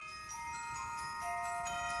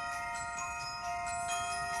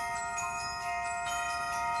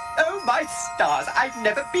Oh, my stars, I've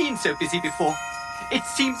never been so busy before. It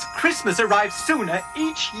seems Christmas arrives sooner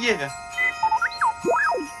each year.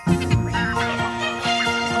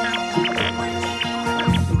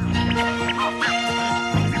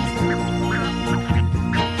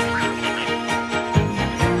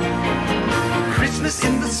 Christmas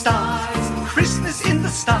in the stars, Christmas in the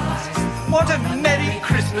stars. What a merry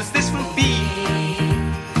Christmas this will be.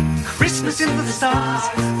 Christmas in the stars,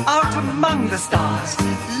 out among the stars,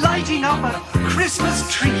 lighting up a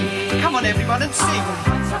Christmas tree. Come on, everyone, and sing.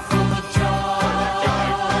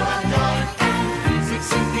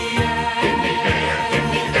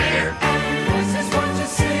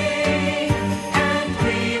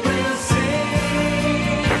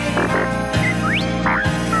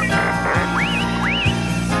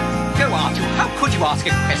 Could you ask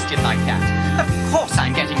a question like that? Of course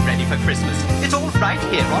I'm getting ready for Christmas. It's all right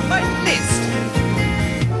here on my list.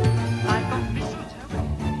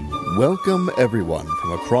 Welcome, everyone,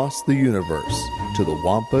 from across the universe to the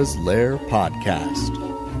Wampa's Lair podcast.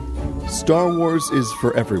 Star Wars is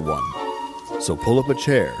for everyone, so pull up a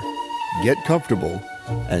chair, get comfortable,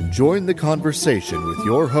 and join the conversation with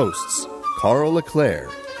your hosts, Carl LeClaire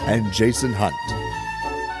and Jason Hunt,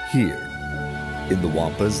 here in the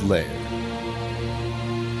Wampa's Lair.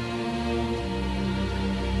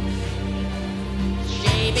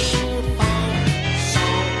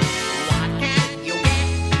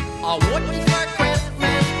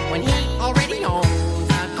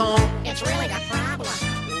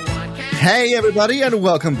 Hey everybody, and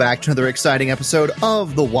welcome back to another exciting episode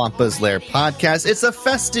of the Wampa's Lair podcast. It's a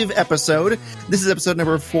festive episode. This is episode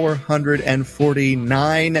number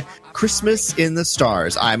 449, Christmas in the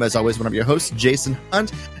Stars. I'm, as always, one of your hosts, Jason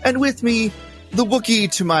Hunt, and with me, the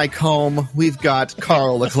Wookiee to my comb, we've got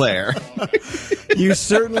Carl LeClaire. You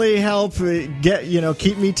certainly help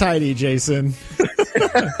keep me tidy, Jason.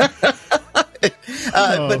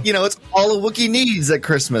 But, it's all a Wookiee needs at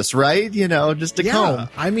Christmas, right? Just a comb.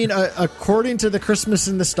 I mean, according to the Christmas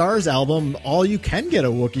in the Stars album, all you can get a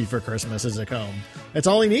Wookiee for Christmas is a comb. It's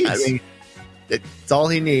all he needs. I mean, it's all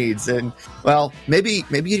he needs. And, well, maybe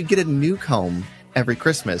you'd get a new comb every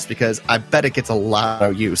Christmas, because I bet it gets a lot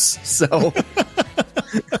of use. So...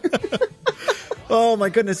 Oh, my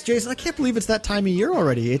goodness, Jason, I can't believe it's that time of year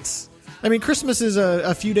already. Christmas is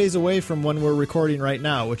a few days away from when we're recording right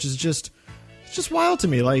now, which is just wild to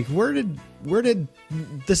me. Like, where did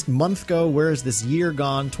this month go? Where has this year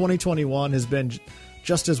gone? 2021 has been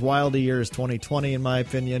just as wild a year as 2020, in my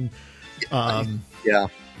opinion. Yeah,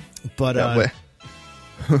 but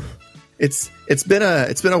it's been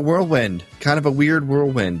a whirlwind, kind of a weird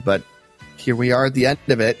whirlwind, but here we are at the end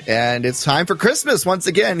of it, and it's time for Christmas once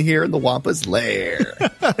again here in the Wampa's Lair.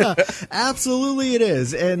 Absolutely, it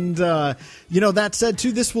is. And that said,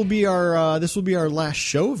 too, this will be our last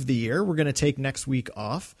show of the year. We're going to take next week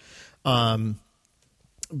off,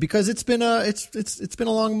 because it's been a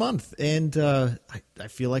long month, and I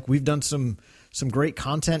feel like we've done some great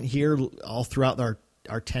content here all throughout our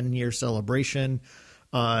 10-year celebration.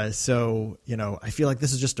 So I feel like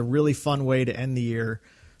this is just a really fun way to end the year,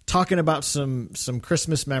 talking about some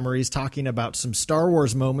Christmas memories, talking about some Star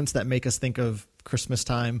Wars moments that make us think of Christmas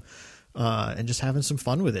time, and just having some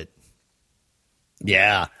fun with it.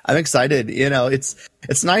 Yeah, I'm excited.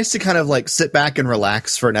 It's nice to kind of like sit back and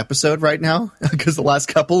relax for an episode right now, because the last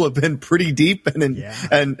couple have been pretty deep and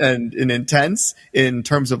intense in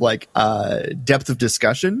terms of like depth of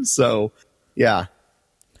discussion. So, yeah.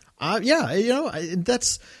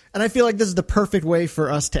 And I feel like this is the perfect way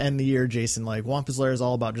for us to end the year, Jason. Like, Wampa's Lair is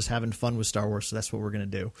all about just having fun with Star Wars, so that's what we're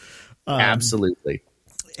going to do. Absolutely.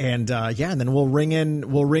 And and then we'll ring in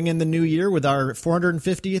the new year with our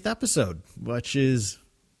 450th episode, which is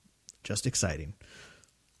just exciting.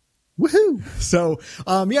 Woohoo! So,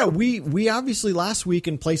 we obviously last week,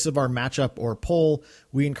 in place of our matchup or poll,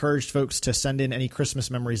 we encouraged folks to send in any Christmas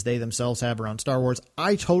memories they themselves have around Star Wars.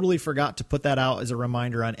 I totally forgot to put that out as a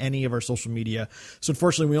reminder on any of our social media. So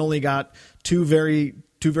unfortunately, we only got two very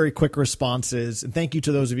quick responses, and thank you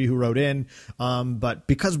to those of you who wrote in. But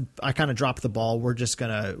because I kind of dropped the ball, we're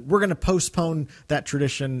gonna postpone that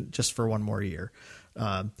tradition just for one more year.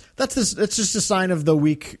 That's just a sign of the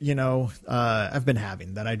week, I've been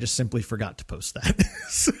having, that I just simply forgot to post that.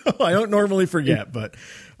 So I don't normally forget, but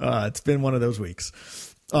it's been one of those weeks.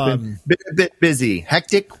 Been a bit busy,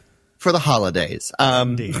 hectic for the holidays.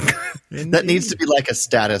 Indeed. That needs to be like a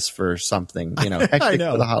status for something, hectic I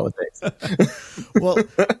know. for the holidays. Well,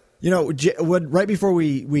 right before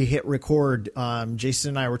we hit record, Jason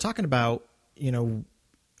and I were talking about,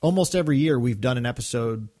 almost every year we've done an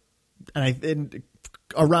episode, and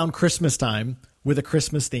around Christmas time, with a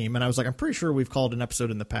Christmas theme. And I was like, I'm pretty sure we've called an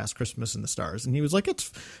episode in the past Christmas in the Stars. And he was like,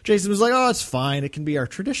 Jason was like, oh, it's fine. It can be our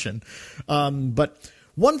tradition. But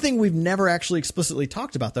one thing we've never actually explicitly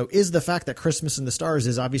talked about, though, is the fact that Christmas in the Stars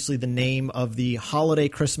is obviously the name of the holiday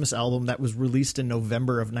Christmas album that was released in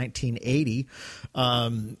November of 1980.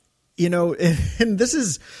 And this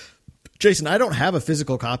is, Jason, I don't have a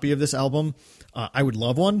physical copy of this album. I would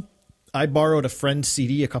love one. I borrowed a friend's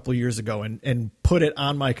CD a couple of years ago and put it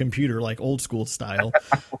on my computer like old school style,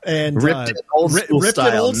 and ripped it old school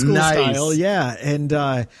style. Yeah. And,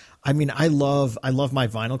 I mean, I love my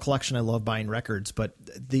vinyl collection. I love buying records, but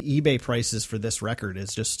the eBay prices for this record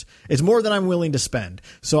it's more than I'm willing to spend.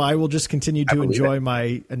 So I will just continue to enjoy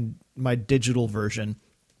my digital version.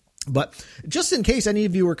 But just in case any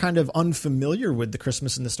of you are kind of unfamiliar with the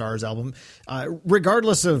Christmas in the Stars album,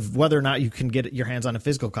 regardless of whether or not you can get your hands on a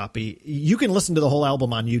physical copy, you can listen to the whole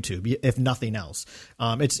album on YouTube, if nothing else.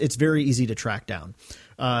 It's very easy to track down.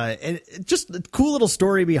 And just a cool little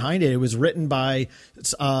story behind it. It was written by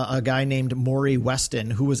a guy named Maury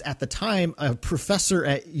Weston, who was at the time a professor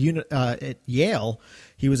at Yale.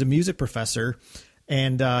 He was a music professor.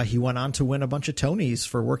 And he went on to win a bunch of Tonys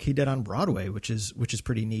for work he did on Broadway, which is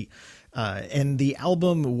pretty neat. And the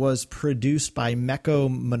album was produced by Mecco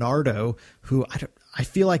Monardo, who I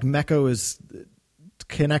feel like Mecco is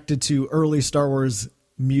connected to early Star Wars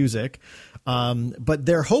music. But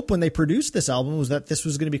their hope when they produced this album was that this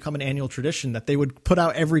was going to become an annual tradition, that they would put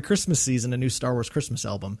out every Christmas season a new Star Wars Christmas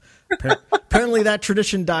album. Apparently that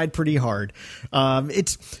tradition died pretty hard.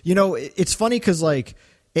 It's funny because like,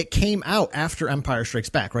 it came out after Empire Strikes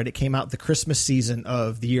Back, right? It came out the Christmas season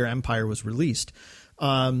of the year Empire was released.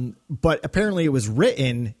 But apparently it was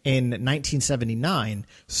written in 1979.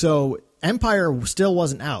 So Empire still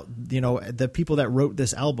wasn't out. The people that wrote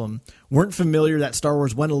this album weren't familiar that Star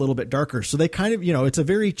Wars went a little bit darker. So they kind of, it's a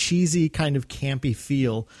very cheesy kind of campy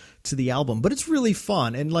feel to the album, but it's really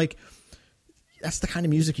fun. And like, that's the kind of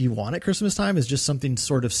music you want at Christmas time, is just something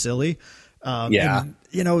sort of silly. And,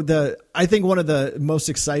 I think one of the most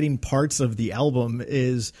exciting parts of the album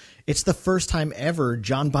is it's the first time ever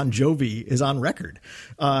John Bon Jovi is on record.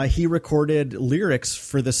 He recorded lyrics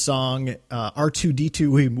for the song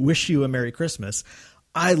R2-D2, We Wish You a Merry Christmas.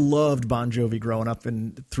 I loved Bon Jovi growing up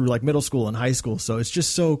and through like middle school and high school. So it's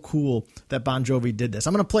just so cool that Bon Jovi did this.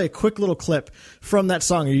 I'm going to play a quick little clip from that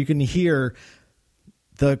song, or you can hear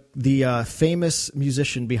the famous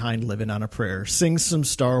musician behind Living on a Prayer sing some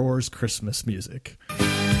Star Wars Christmas music.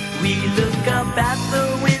 We look up at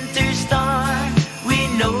the winter star. We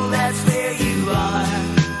know that's where you are.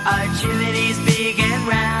 Our chimney's big and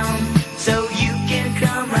round, so you can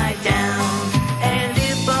come right down. And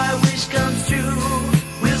if our wish comes true,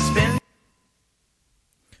 we'll spend...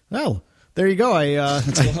 Well, there you go. I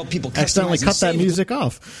help people accidentally cut that music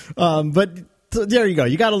off. But there you go.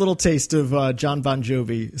 You got a little taste of John Bon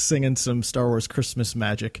Jovi singing some Star Wars Christmas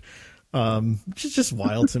magic. Which is just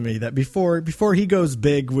wild to me that before he goes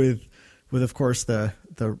big with of course the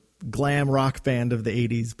glam rock band of the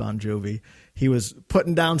 80s, Bon Jovi, he was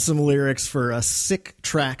putting down some lyrics for a sick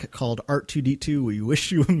track called R2-D2, We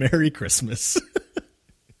Wish You a Merry Christmas.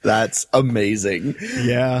 That's amazing.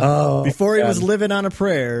 Yeah. Oh, before he was living on a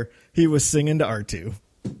prayer, he was singing to R2.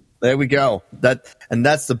 There we go. That's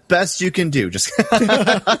the best you can do. Just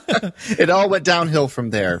it all went downhill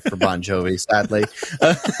from there for Bon Jovi, sadly.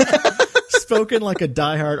 Spoken like a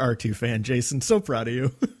diehard R2 fan, Jason. So proud of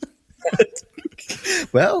you.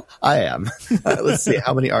 Well, I am. Let's see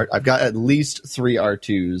how many I've got at least 3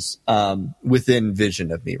 R2s within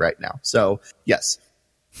vision of me right now. So yes.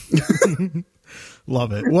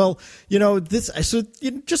 Love it. Well, just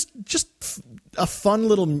a fun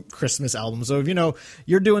little Christmas album. So if,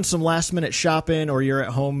 you're doing some last minute shopping or you're at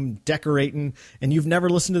home decorating and you've never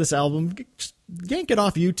listened to this album, just yank it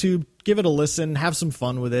off YouTube, give it a listen, have some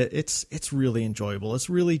fun with it. It's really enjoyable. It's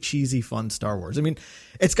really cheesy, fun Star Wars. I mean,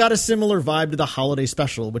 it's got a similar vibe to the holiday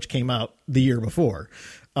special, which came out the year before.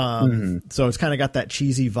 So it's kind of got that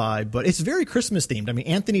cheesy vibe, but it's very Christmas themed. I mean,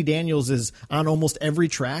 Anthony Daniels is on almost every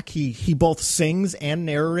track. He both sings and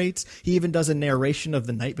narrates. He even does a narration of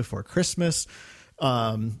The Night Before Christmas.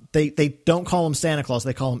 They don't call him Santa Claus.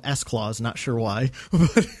 They call him S Claus. Not sure why,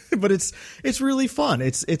 but it's really fun.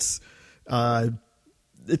 It's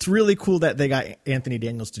really cool that they got Anthony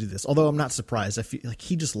Daniels to do this. Although I'm not surprised. I feel like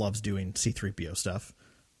he just loves doing C-3PO stuff.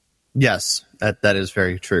 Yes, that is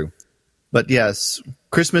very true. But yes,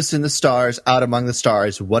 Christmas in the Stars, out among the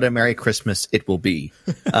stars. What a Merry Christmas it will be.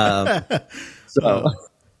 What a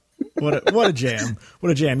jam! What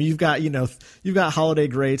a jam! You've got holiday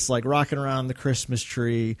greats like Rocking Around the Christmas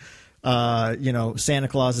Tree. Santa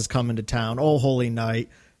Claus is Coming to Town. Oh, Holy Night.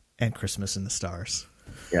 and Christmas in the Stars.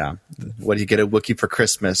 Yeah. What do you get a Wookiee for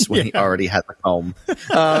Christmas when he already had the home?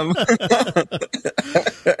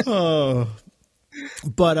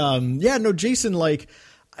 Jason, like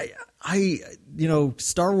I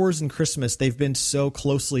Star Wars and Christmas, they've been so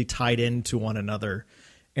closely tied into one another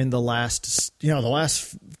in the last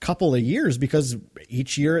couple of years, because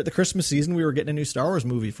each year at the Christmas season, we were getting a new Star Wars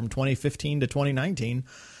movie from 2015 to 2019.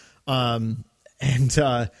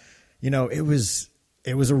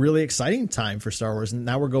 It was a really exciting time for Star Wars. And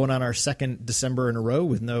now we're going on our second December in a row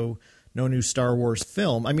with no new Star Wars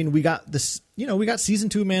film. I mean, we got season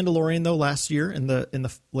 2 Mandalorian though last year in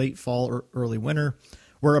the late fall or early winter.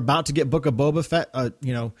 We're about to get Book of Boba Fett,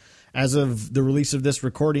 as of the release of this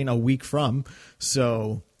recording, a week from.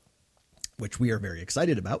 So, which we are very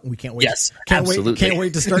excited about. We can't wait. Yes, absolutely. Can't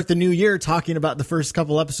wait to start the new year talking about the first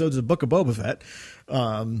couple episodes of Book of Boba Fett.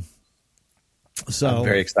 So I'm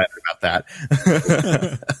very excited about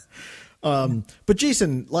that. But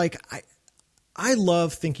Jason, like I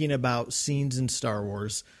love thinking about scenes in Star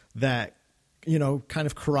Wars that, kind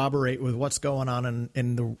of corroborate with what's going on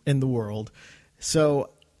in the world. So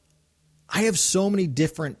I have so many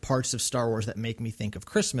different parts of Star Wars that make me think of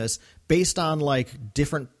Christmas based on like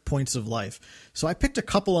different points of life. So I picked a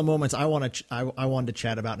couple of moments I wanted to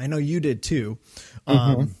chat about, and I know you did too.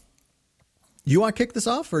 You want to kick this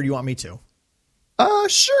off, or do you want me to?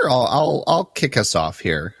 Sure. I'll kick us off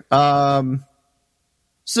here. So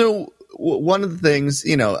one of the things,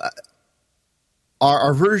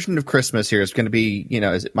 our version of Christmas here is going to be,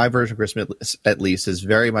 my version of Christmas at least is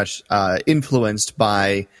very much influenced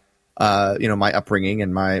by, my upbringing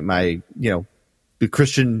and my the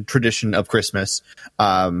Christian tradition of Christmas,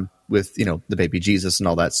 with, the baby Jesus and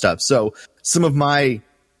all that stuff. So some of my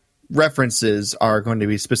references are going to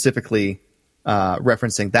be specifically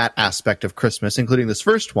referencing that aspect of Christmas, including this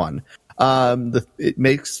first one. It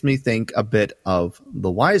makes me think a bit of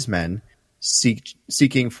the wise men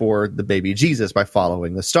seeking for the baby Jesus by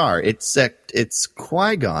following the star. It's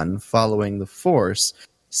Qui-Gon following the Force,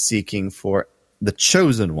 seeking for the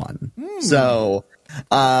chosen one. So,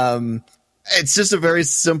 it's just a very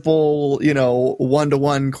simple,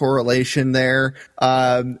 one-to-one correlation there.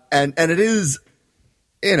 And it is,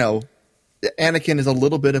 Anakin is a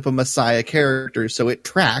little bit of a Messiah character, so it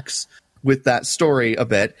tracks with that story a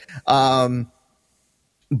bit. But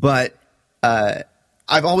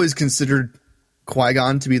I've always considered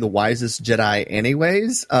Qui-Gon to be the wisest Jedi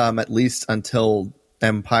anyways, at least until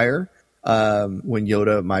Empire, when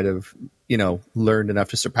Yoda might have, learned enough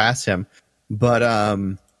to surpass him. But I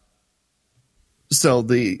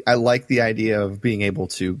like the idea of being able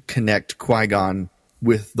to connect Qui-Gon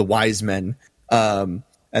with the wise men. And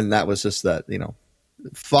that was just that,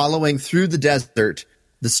 following through the desert,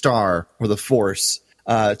 the star or the Force,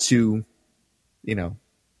 to, the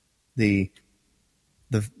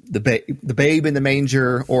babe in the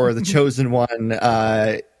manger or the chosen one,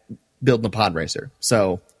 building a pod racer.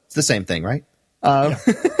 So it's the same thing, right? No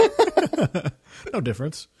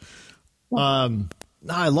difference.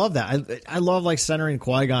 No, I love that. I love like centering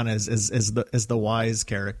Qui-Gon as the wise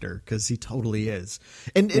character, because he totally is,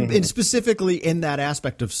 and specifically in that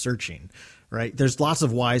aspect of searching. Right, there's lots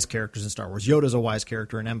of wise characters in Star Wars. Yoda's a wise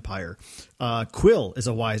character in Empire. Quill is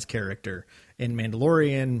a wise character in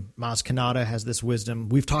Mandalorian. Maz Kanata has this wisdom.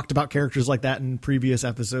 We've talked about characters like that in previous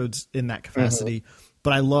episodes in that capacity.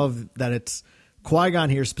 But I love that it's Qui-Gon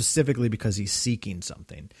here specifically because he's seeking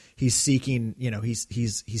something. He's seeking,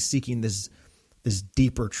 he's seeking this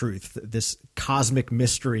deeper truth, this cosmic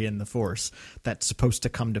mystery in the Force that's supposed to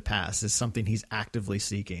come to pass, is something he's actively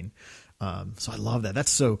seeking. So I love that.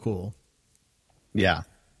 That's so cool. Yeah.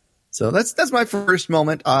 So that's my first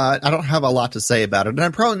moment. I don't have a lot to say about it, and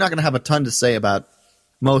I'm probably not going to have a ton to say about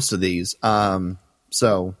most of these.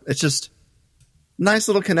 So it's just nice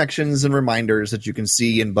little connections and reminders that you can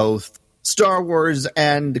see in both Star Wars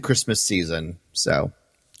and the Christmas season. So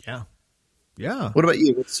yeah. What about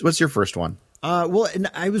you? What's your first one? Well,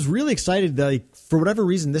 and I was really excited that, for whatever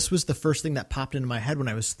reason, this was the first thing that popped into my head when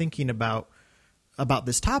I was thinking about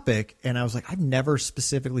this topic, and I was like, I've never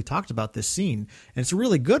specifically talked about this scene, and it's a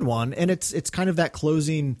really good one, and it's kind of that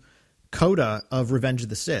closing coda of Revenge of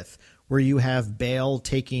the Sith, where you have Bail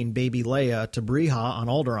taking baby Leia to Breha on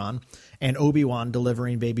Alderaan, and Obi-Wan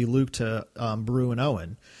delivering baby Luke to Beru and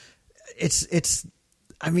Owen. It's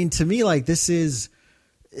I mean, to me, like, this is,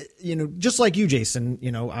 just like you, Jason,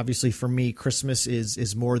 obviously for me, Christmas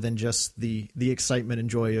is more than just the excitement and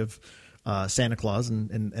joy of Santa Claus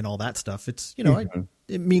and all that stuff. It's,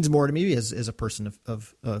 it means more to me as a person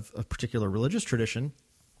of a particular religious tradition.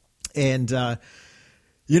 And, I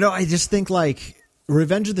just think like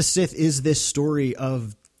Revenge of the Sith is this story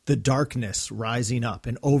of the darkness rising up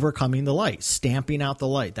and overcoming the light, stamping out the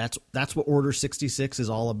light. That's what Order 66 is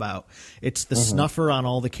all about. It's the snuffer on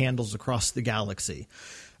all the candles across the galaxy.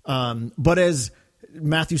 But as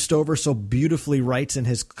Matthew Stover so beautifully writes in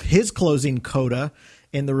his closing coda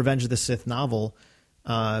in the Revenge of the Sith novel,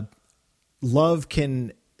 love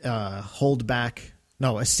can hold back.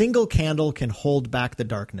 No, a single candle can hold back the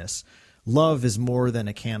darkness. Love is more than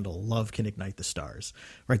a candle. Love can ignite the stars.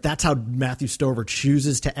 Right? That's how Matthew Stover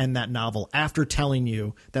chooses to end that novel after telling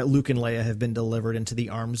you that Luke and Leia have been delivered into the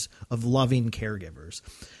arms of loving caregivers.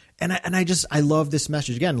 And I love this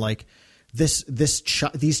message again. Like these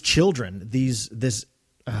children, these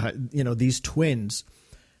twins,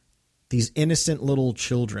 these innocent little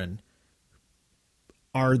children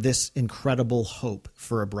are this incredible hope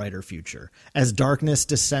for a brighter future. As darkness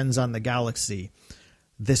descends on the galaxy,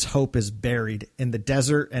 this hope is buried in the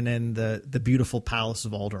desert and in the beautiful palace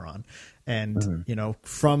of Alderaan. And,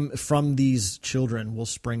 from these children will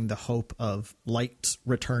spring the hope of light's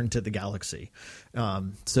return to the galaxy.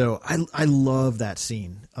 So I love that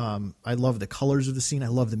scene. I love the colors of the scene. I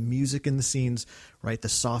love the music in the scenes, right? The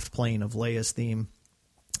soft playing of Leia's theme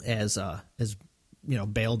as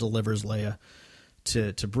Bail delivers Leia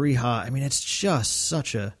to Breha. I mean, it's just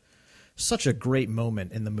such a great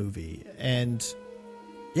moment in the movie. And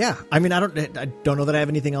yeah, I mean, I don't know that I have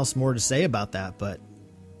anything else more to say about that, but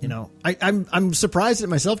I'm surprised at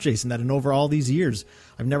myself, Jason, that in over all these years,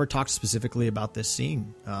 I've never talked specifically about this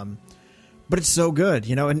scene. But it's so good,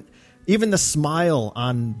 and even the smile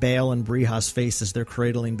on Bail and Breha's face as they're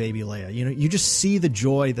cradling baby Leia, you just see the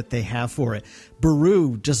joy that they have for it.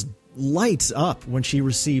 Beru just lights up when she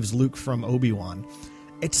receives Luke from Obi-Wan.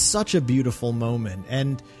 It's such a beautiful moment.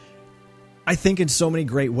 And I think in so many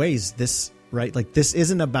great ways, this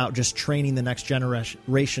isn't about just training the next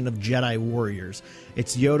generation of Jedi warriors.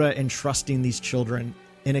 It's Yoda entrusting these children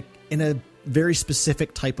in a very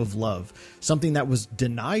specific type of love, something that was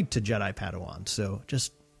denied to Jedi Padawan. So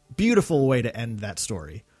just beautiful way to end that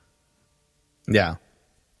story. Yeah.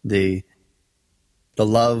 The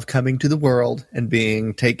love coming to the world and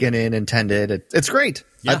being taken in and tended. It's great.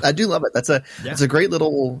 Yeah. I do love it. It's a great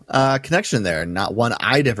little connection there. Not one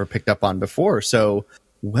I'd ever picked up on before. So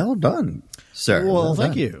well done, sir. Well,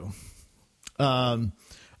 thank you.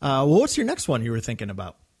 What's your next one you were thinking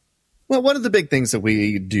about? Well, one of the big things that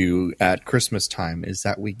we do at Christmas time is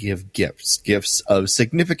that we give gifts of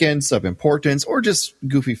significance, of importance, or just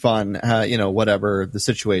goofy fun, whatever the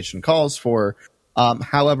situation calls for.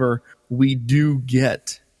 However, we do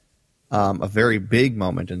get a very big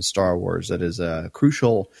moment in Star Wars that is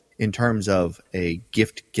crucial in terms of a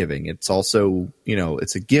gift giving. It's also,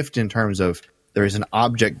 it's a gift in terms of there is an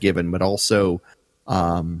object given, but also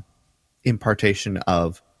impartation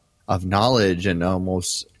of knowledge and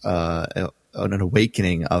almost an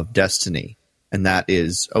awakening of destiny. And that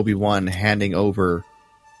is Obi-Wan handing over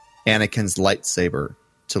Anakin's lightsaber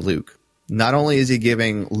to Luke. Not only is he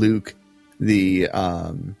giving Luke the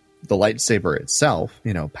lightsaber itself,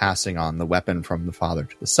 passing on the weapon from the father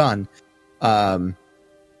to the son, but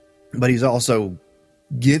he's also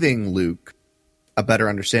giving Luke a better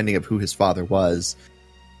understanding of who his father was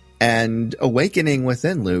and awakening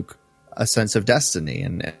within Luke a sense of destiny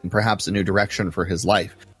and perhaps a new direction for his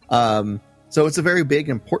life. So it's a very big,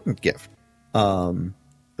 important gift. But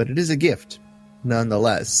it is a gift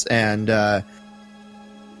nonetheless. And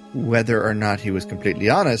whether or not he was completely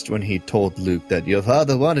honest when he told Luke that your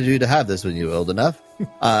father wanted you to have this when you were old enough,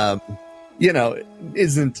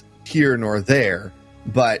 isn't here nor there.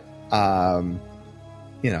 But,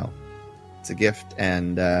 it's a gift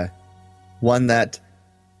and one that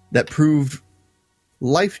proved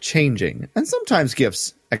life-changing. And sometimes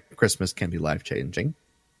gifts at Christmas can be life-changing.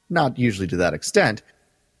 Not usually to that extent.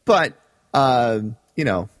 But, they're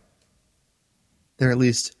at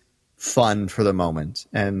least fun for the moment.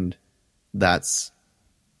 And that's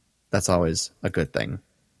always a good thing.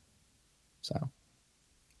 So.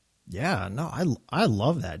 Yeah, no, I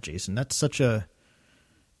love that, Jason. That's such a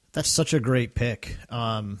great pick.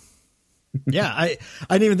 Yeah, I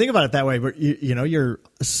didn't even think about it that way, but you're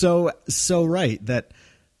so right that,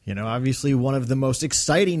 obviously one of the most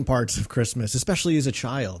exciting parts of Christmas, especially as a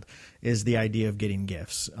child, is the idea of getting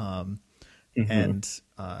gifts. And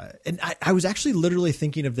I was actually literally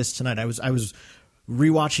thinking of this tonight. I was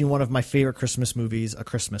rewatching one of my favorite Christmas movies, A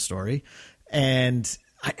Christmas Story. And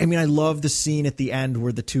I love the scene at the end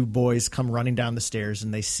where the two boys come running down the stairs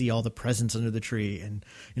and they see all the presents under the tree. And,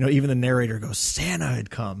 even the narrator goes, Santa had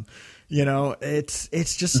come.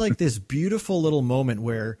 It's just like this beautiful little moment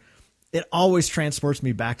where it always transports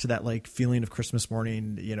me back to that like feeling of Christmas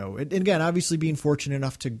morning, you know, and again, obviously being fortunate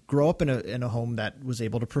enough to grow up in a home that was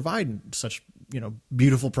able to provide such, you know,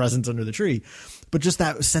 beautiful presents under the tree, but just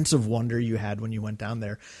that sense of wonder you had when you went down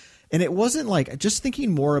there. And it wasn't like, just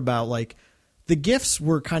thinking more about like the gifts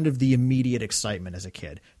were kind of the immediate excitement as a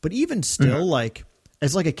kid, but even still, like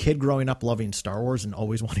as like a kid growing up loving Star Wars and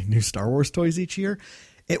always wanting new Star Wars toys each year,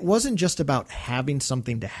 it wasn't just about having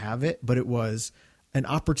something to have it, but it was an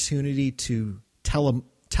opportunity to tell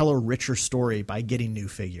a richer story by getting new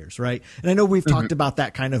figures. Right. And I know we've talked about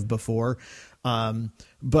that kind of before.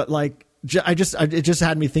 But like, it just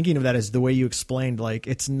had me thinking of that as the way you explained, like,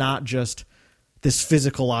 it's not just this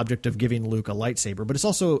physical object of giving Luke a lightsaber, but it's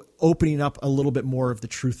also opening up a little bit more of the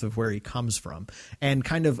truth of where he comes from and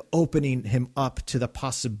kind of opening him up to the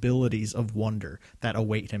possibilities of wonder that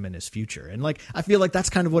await him in his future. And like, I feel like that's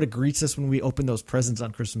kind of what it greets us when we open those presents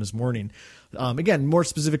on Christmas morning. Again, more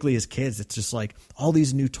specifically as kids, it's just like all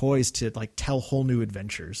these new toys to like tell whole new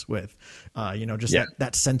adventures with, you know, just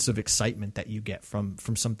that sense of excitement that you get from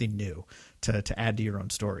something new to add to your own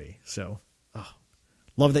story. So,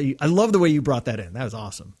 love that. I love the way you brought that in. That was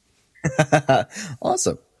awesome.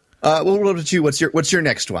 Awesome. Well, what about you? What's your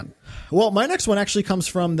next one? Well, my next one actually comes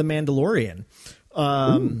from The Mandalorian.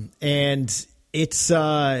 And it's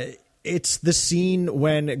the scene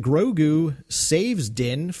when Grogu saves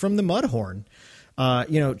Din from the Mudhorn.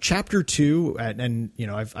 You know, chapter 2, and you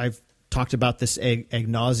know, I've talked about this ad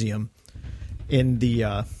nauseum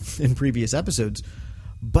in previous episodes,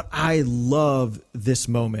 but I love this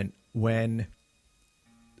moment when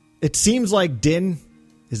it seems like Din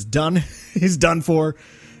is done. He's done for.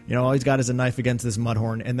 You know, all he's got is a knife against this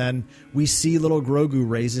Mudhorn. And then we see little Grogu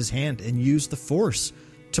raise his hand and use the Force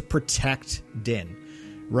to protect Din,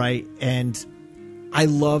 right? And I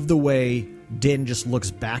love the way Din just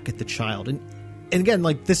looks back at the child. And again,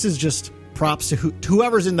 like, this is just props to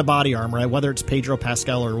whoever's in the body armor, right? Whether it's Pedro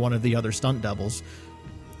Pascal or one of the other stunt doubles.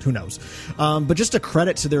 Who knows? But just a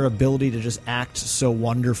credit to their ability to just act so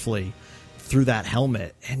wonderfully through that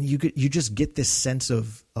helmet, and you just get this sense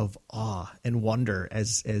of awe and wonder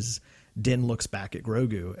as Din looks back at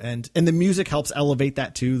Grogu, and the music helps elevate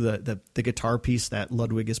that too. The guitar piece that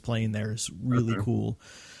Ludwig is playing there is really cool.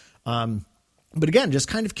 But again, just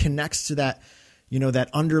kind of connects to that, you know, that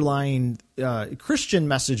underlying Christian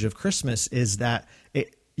message of Christmas is that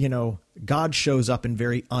it, you know, God shows up in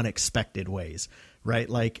very unexpected ways, right?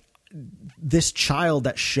 Like this child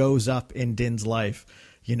that shows up in Din's life,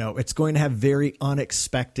 you know, it's going to have very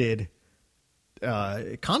unexpected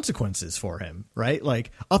consequences for him, right?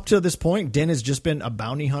 Like up to this point, Din has just been a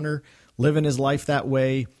bounty hunter, living his life that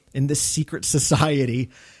way in this secret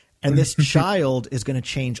society. And this child is going to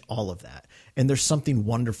change all of that. And there's something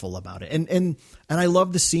wonderful about it. And I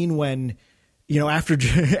love the scene when, you know, after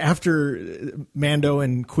Mando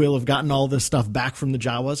and Quill have gotten all this stuff back from the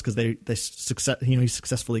Jawas, because he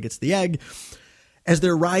successfully gets the egg. As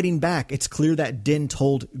they're riding back, it's clear that Din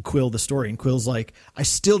told Quill the story, and Quill's like, I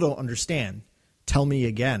still don't understand. Tell me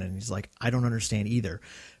again. And he's like, I don't understand either.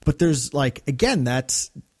 But there's like, again,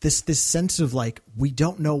 that's this sense of like, we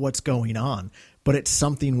don't know what's going on, but it's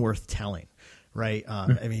something worth telling, right?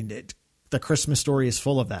 I mean, the Christmas story is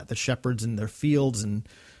full of that. The shepherds in their fields and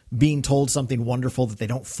being told something wonderful that they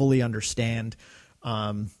don't fully understand.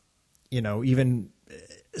 You know, even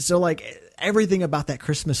so, like, everything about that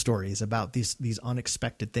Christmas story is about these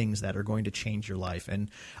unexpected things that are going to change your life. And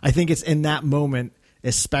I think it's in that moment,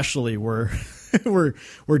 especially where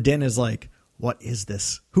Din is like, what is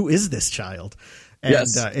this? Who is this child? And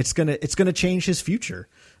yes. It's gonna change his future.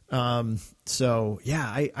 So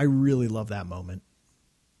yeah, I really love that moment.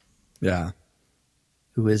 Yeah.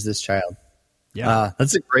 Who is this child? Yeah.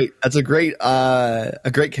 That's a great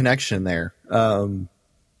connection there.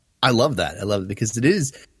 I love that. I love it because it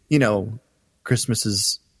is, you know, Christmas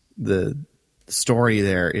is the story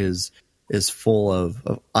there is full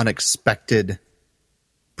of unexpected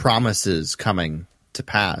promises coming to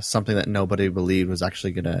pass, something that nobody believed was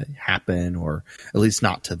actually going to happen, or at least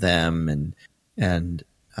not to them. And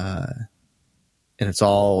it's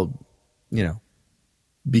all, you know,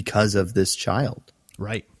 because of this child.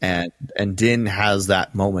 Right. And Din has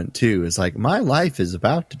that moment too. It's like, my life is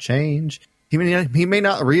about to change. He may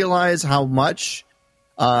not realize how much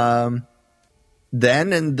then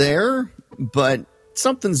and there, but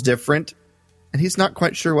something's different, and he's not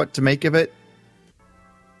quite sure what to make of it.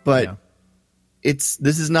 But this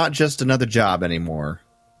is not just another job anymore.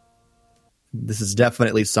 This is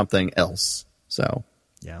definitely something else. So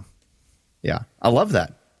yeah, I love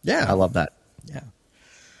that. Yeah, I love that. Yeah.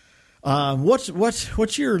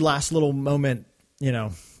 What's your last little moment, you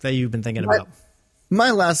know, that you've been thinking about? my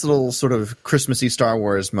last little sort of Christmassy Star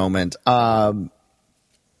Wars moment. One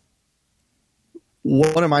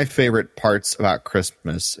of my favorite parts about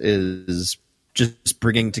Christmas is just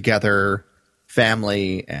bringing together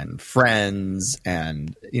family and friends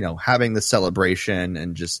and, having the celebration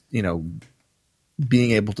and just,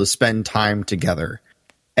 being able to spend time together.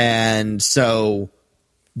 And so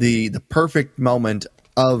the perfect moment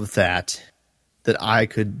of that I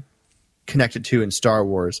could connect it to in Star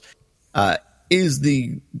Wars is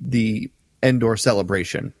the Endor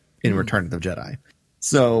celebration in Return of the Jedi.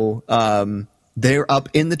 So they're up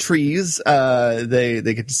in the trees. They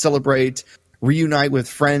get to celebrate, reunite with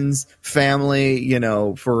friends, family,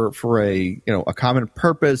 for a common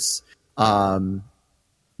purpose.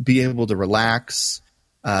 Be able to relax,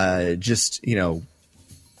 just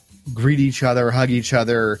greet each other, hug each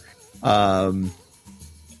other, and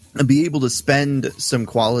be able to spend some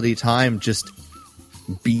quality time just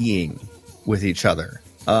being with each other.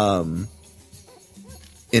 In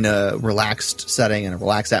a relaxed setting and a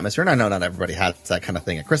relaxed atmosphere. And I know not everybody has that kind of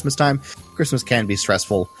thing at Christmas time. Christmas can be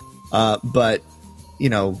stressful. But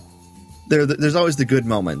there's always the good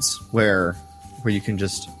moments where you can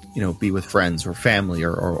just, be with friends or family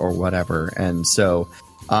or whatever. And so,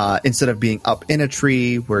 instead of being up in a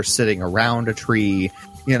tree, we're sitting around a tree,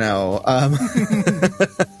 instead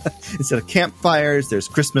of campfires, there's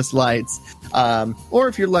Christmas lights. Or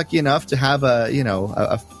if you're lucky enough to have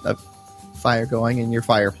a fire going in your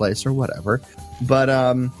fireplace or whatever. But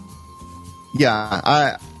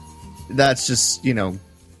that's just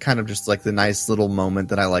kind of just like the nice little moment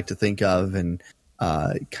that I like to think of and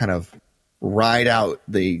kind of ride out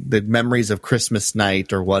the memories of Christmas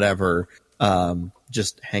night or whatever,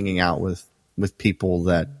 just hanging out with people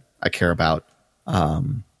that I care about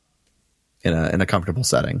in a comfortable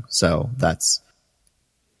setting. So that's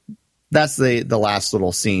the last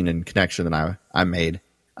little scene and connection that I made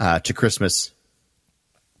to Christmas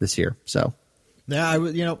this year. So yeah, I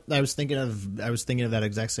was thinking of that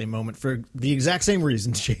exact same moment for the exact same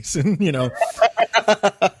reasons, Jason.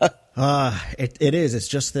 It's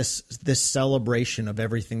just this celebration of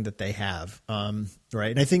everything that they have,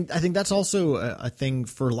 right? And I think that's also a thing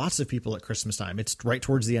for lots of people at Christmas time. It's right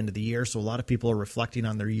towards the end of the year, so a lot of people are reflecting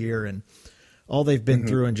on their year and all they've been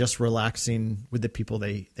through, and just relaxing with the people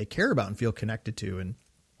they care about and feel connected to. And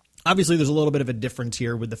obviously, there's a little bit of a difference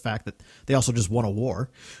here with the fact that they also just won a war.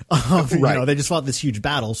 Right. They just fought this huge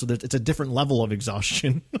battle, so it's a different level of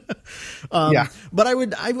exhaustion. But I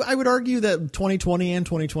would argue that 2020 and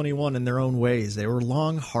 2021, in their own ways, they were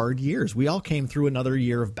long, hard years. We all came through another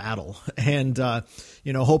year of battle, and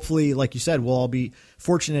hopefully, like you said, we'll all be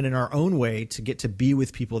fortunate in our own way to get to be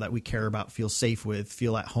with people that we care about, feel safe with,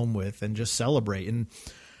 feel at home with, and just celebrate. And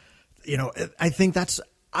I think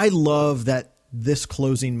I love that. This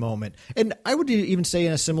closing moment. And I would even say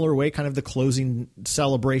in a similar way, kind of the closing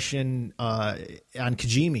celebration on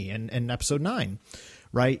Kijimi in episode 9,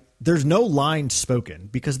 right? There's no line spoken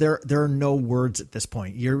because there are no words at this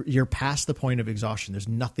point. You're past the point of exhaustion. There's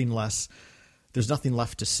nothing left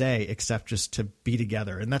to say except just to be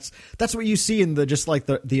together. And that's what you see in the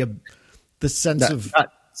sense of not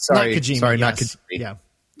Kijimi. Not Kijimi. Yeah.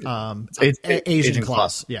 Asian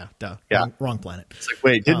claws. Yeah, duh. Yeah. Wrong planet. It's like,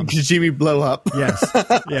 wait, didn't Kijimi blow up? Yes.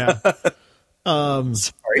 Yeah.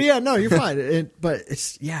 Sorry. Yeah, no, you're fine. But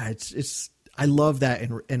it's I love that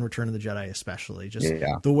in Return of the Jedi, especially just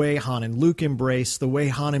the way Han and Luke embrace, the way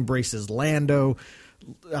Han embraces Lando,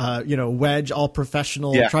 Wedge, all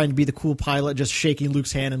professional, trying to be the cool pilot, just shaking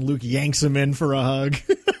Luke's hand, and Luke yanks him in for a hug.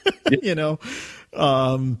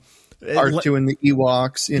 R2 and the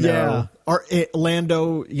Ewoks,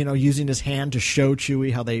 Lando, using his hand to show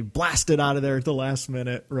Chewie how they blasted out of there at the last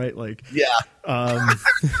minute, right?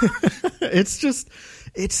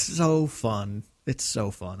 It's so fun. It's so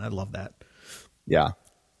fun. I love that. Yeah.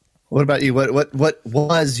 What about you? What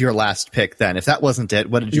was your last pick then? If that wasn't it,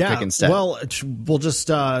 what did you pick instead? Well, we'll just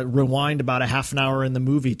rewind about a half an hour in the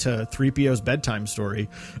movie to 3PO's bedtime story.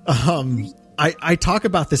 I talk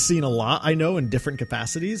about this scene a lot, I know, in different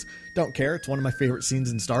capacities. Don't care. It's one of my favorite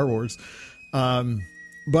scenes in Star Wars.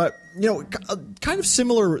 But, kind of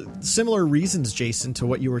similar reasons, Jason, to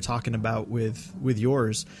what you were talking about with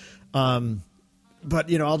yours.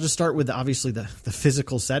 But, I'll just start with obviously the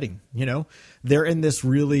physical setting. They're in this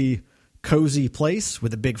really cozy place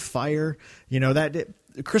with a big fire.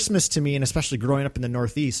 Christmas to me, and especially growing up in the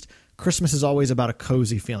Northeast, Christmas is always about a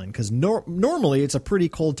cozy feeling because normally it's a pretty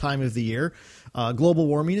cold time of the year. Global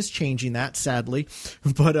warming is changing that, sadly,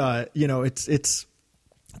 but it's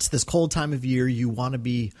this cold time of year. You want to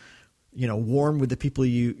be warm with the people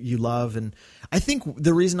you love. And I think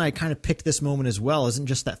the reason I kind of picked this moment as well isn't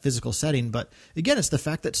just that physical setting, but again, it's the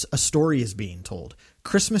fact that a story is being told.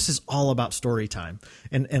 Christmas is all about story time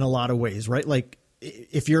in a lot of ways, right? Like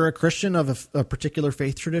if you're a Christian of a particular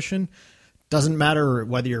faith tradition, doesn't matter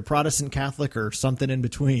whether you're Protestant, Catholic, or something in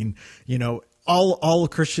between, all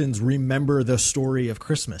Christians remember the story of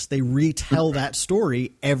Christmas. They retell that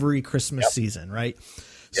story every Christmas season, right?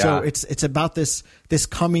 So it's about this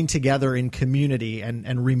coming together in community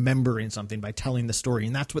and remembering something by telling the story.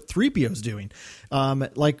 And that's what 3PO is doing.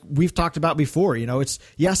 Like we've talked about before, it's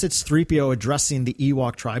 3PO addressing the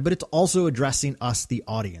Ewok tribe, but it's also addressing us, the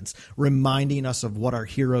audience, reminding us of what our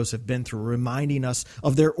heroes have been through, reminding us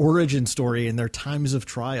of their origin story and their times of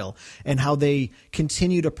trial and how they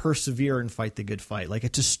continue to persevere and fight the good fight. Like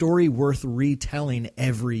it's a story worth retelling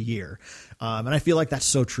every year. And I feel like that's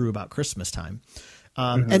so true about Christmas time.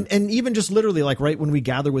 And even just literally like right when we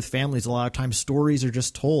gather with families, a lot of times stories are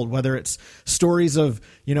just told, whether it's stories of,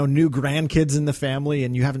 new grandkids in the family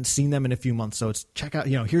and you haven't seen them in a few months. So it's check out,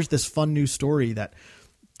 here's this fun new story that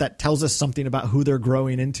tells us something about who they're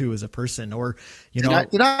growing into as a person. Or, did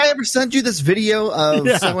I ever send you this video of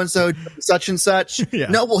so-and-so such and such? Yeah.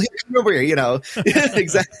 No, well, come over here,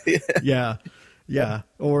 exactly. Yeah. Yeah.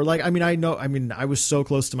 Or like, I was so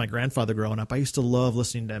close to my grandfather growing up. I used to love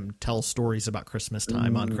listening to him tell stories about Christmas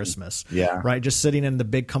time on Christmas. Yeah. Right. Just sitting in the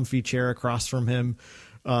big comfy chair across from him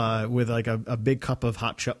with like a big cup of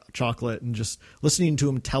hot chocolate and just listening to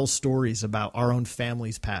him tell stories about our own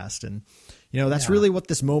family's past. And, that's really what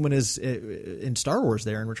this moment is in Star Wars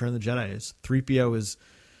there in Return of the Jedi is 3PO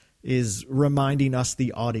is reminding us,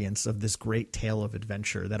 the audience, of this great tale of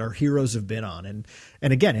adventure that our heroes have been on. And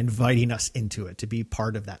again, inviting us into it to be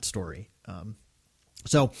part of that story.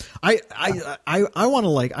 So I want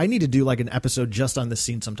to I need to do like an episode just on this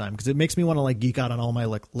scene sometime because it makes me want to geek out on all my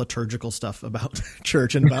liturgical stuff about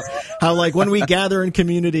church and about how when we gather in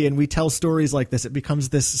community and we tell stories like this, it becomes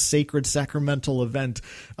this sacred sacramental event.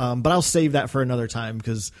 But I'll save that for another time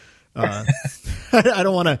because I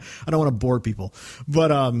don't want to bore people,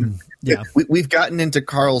 but yeah, we've gotten into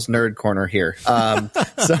Carl's nerd corner here.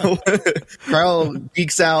 So Carl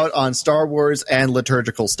geeks out on Star Wars and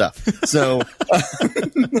liturgical stuff. So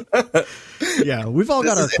yeah, we've all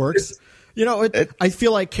got our quirks. I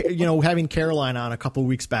feel like, having Caroline on a couple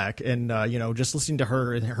weeks back and, just listening to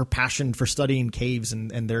her and her passion for studying caves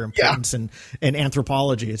and their importance and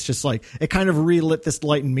anthropology. It's just it kind of relit this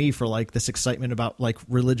light in me for this excitement about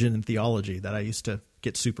religion and theology that I used to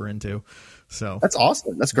get super into. So that's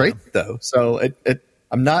awesome. That's great though. So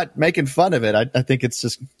I'm not making fun of it. I think it's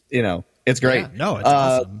just, it's great. Yeah, no, it's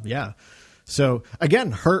awesome. Yeah. So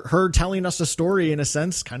again, her telling us a story in a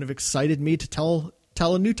sense kind of excited me to tell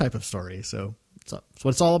a new type of story. So that's what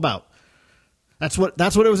it's all about. That's what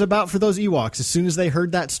it was about for those Ewoks. As soon as they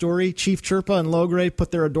heard that story, Chief Chirpa and Logray put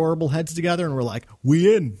their adorable heads together and were like,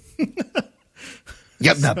 we in.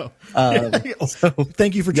 Yep. So,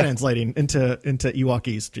 thank you for translating into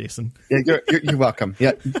Ewokese, Jason. Yeah, you're welcome.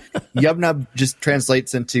 Yeah. Yub-nub just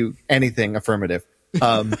translates into anything affirmative.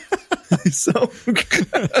 So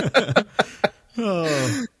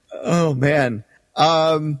oh man.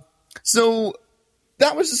 So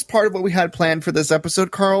that was just part of what we had planned for this episode.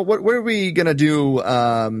 Carl, what are we going to do,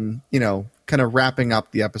 kind of wrapping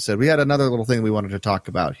up the episode? We had another little thing we wanted to talk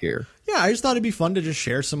about here. Yeah, I just thought it'd be fun to just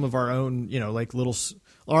share some of our own,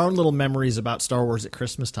 our own little memories about Star Wars at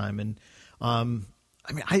Christmas time. And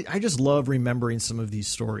I just love remembering some of these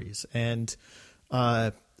stories. And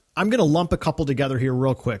I'm going to lump a couple together here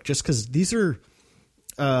real quick, just because these are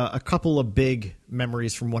a couple of big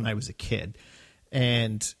memories from when I was a kid.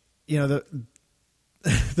 And,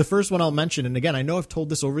 the first one I'll mention, and again, I know I've told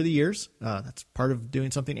this over the years. That's part of doing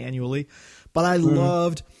something annually. But I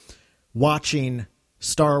loved watching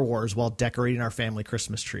Star Wars while decorating our family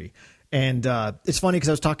Christmas tree. And it's funny because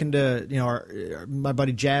I was talking to my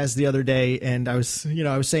buddy Jazz the other day, and I was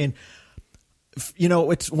saying,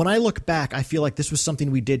 it's when I look back, I feel like this was something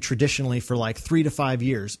we did traditionally for 3 to 5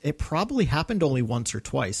 years. It probably happened only once or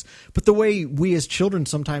twice, but the way we as children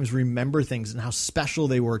sometimes remember things and how special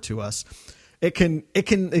they were to us, it can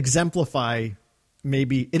exemplify,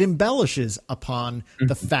 maybe it embellishes upon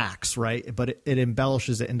the facts, right? But it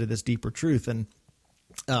embellishes it into this deeper truth. And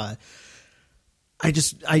I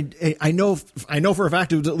know for a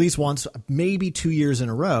fact it was at least once, maybe 2 years in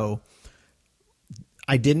a row.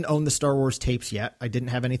 I didn't own the Star Wars tapes yet. I didn't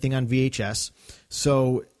have anything on VHS.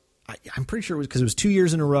 So I'm pretty sure it was because it was 2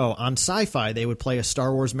 years in a row on Sci-Fi. They would play a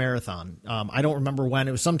Star Wars marathon. I don't remember when.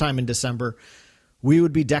 It was sometime in December we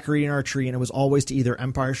would be decorating our tree, and it was always to either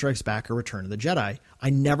Empire Strikes Back or Return of the Jedi.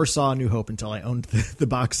 I never saw A New Hope until I owned the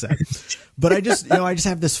box set. But I just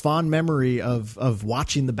have this fond memory of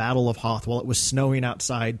watching the Battle of Hoth while it was snowing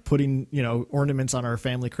outside, putting, ornaments on our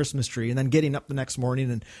family Christmas tree, and then getting up the next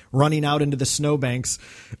morning and running out into the snowbanks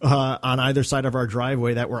on either side of our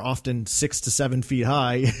driveway that were often 6 to 7 feet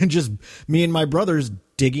high, and just me and my brothers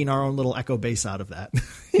digging our own little echo base out of that.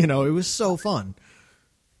 It was so fun.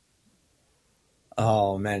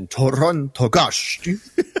 Oh man, Toronto, gosh.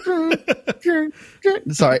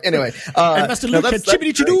 Sorry. Anyway, and Master Luke had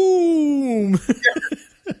chibbity chidoom.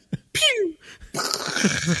 Pew.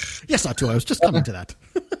 Yes, Otto, I was just coming to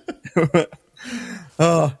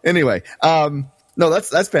that. Anyway, no,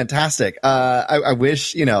 that's fantastic. I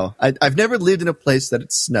wish, I've never lived in a place that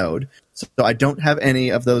it snowed, so I don't have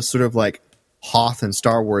any of those sort of like Hoth and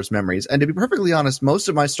Star Wars memories. And to be perfectly honest, most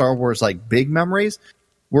of my Star Wars like big memories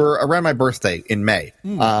were around my birthday in May,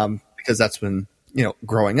 because that's when,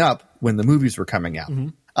 growing up, when the movies were coming out.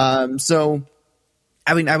 Mm-hmm. So,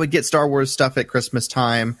 I mean, I would get Star Wars stuff at Christmas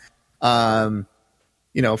time, from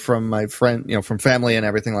my friend, from family and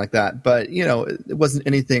everything like that. But, it wasn't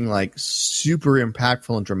anything like super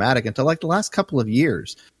impactful and dramatic until like the last couple of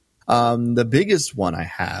years. The biggest one I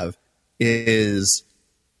have is,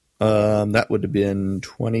 that would have been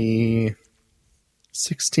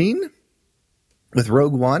 2016. With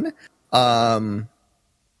Rogue One, right?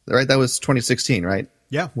 That was 2016, right?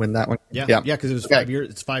 Yeah. When that one, yeah, because it was 5 years.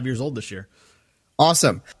 It's 5 years old this year.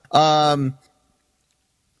 Awesome. But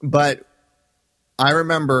I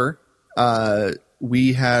remember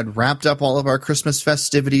we had wrapped up all of our Christmas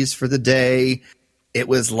festivities for the day. It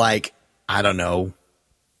was like, I don't know,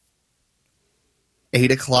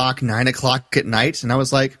 8:00, 9:00 at night, and I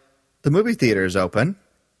was like, the movie theater is open.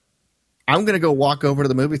 I'm going to go walk over to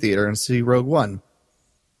the movie theater and see Rogue One.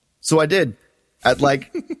 So I did and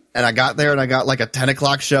I got there and I got like a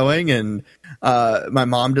 10:00 showing, and my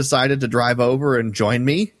mom decided to drive over and join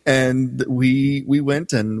me. And we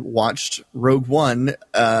went and watched Rogue One,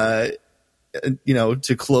 to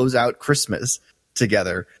close out Christmas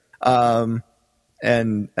together. And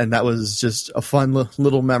that was just a fun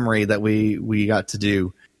little memory that we got to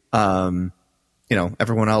do.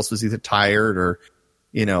 Everyone else was either tired or,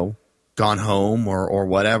 gone home or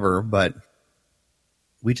whatever, but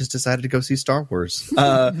we just decided to go see Star Wars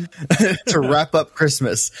to wrap up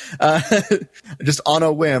Christmas, just on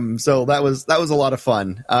a whim. So that was a lot of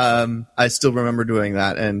fun. I still remember doing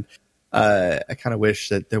that, and I kind of wish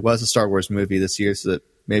that there was a Star Wars movie this year so that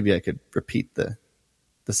maybe I could repeat the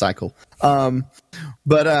cycle. But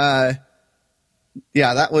that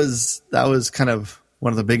was kind of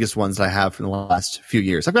one of the biggest ones I have from the last few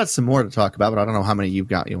years. I've got some more to talk about, but I don't know how many you've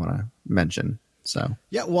got you want to mention. So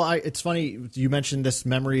yeah, well, it's funny you mentioned this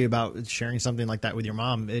memory about sharing something like that with your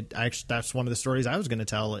mom. That's one of the stories I was going to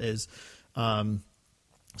tell. Is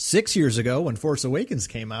 6 years ago when Force Awakens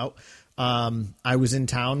came out, I was in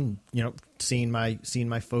town, seeing my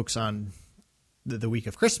folks on the week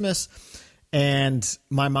of Christmas, and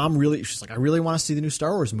my mom she's like, I really want to see the new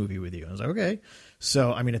Star Wars movie with you. I was like, okay.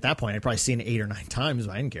 So, I mean, at that point, I'd probably seen it 8 or 9 times,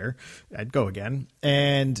 but I didn't care. I'd go again.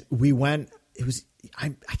 And we went,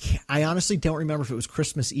 I honestly don't remember if it was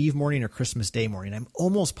Christmas Eve morning or Christmas Day morning. I'm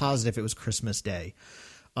almost positive it was Christmas Day.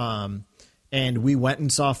 And we went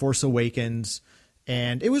and saw Force Awakens,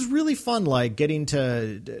 and it was really fun, like getting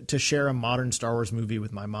to share a modern Star Wars movie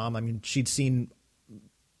with my mom. I mean, she'd seen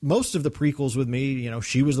most of the prequels with me.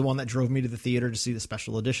 She was the one that drove me to the theater to see the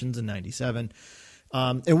special editions in 97.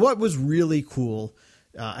 And what was really cool,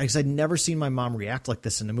 because I'd never seen my mom react like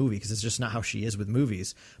this in a movie, because it's just not how she is with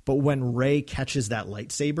movies. But when Rey catches that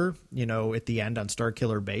lightsaber, at the end on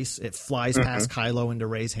Starkiller Base, it flies past Kylo into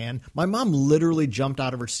Rey's hand. My mom literally jumped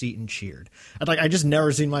out of her seat and cheered. I just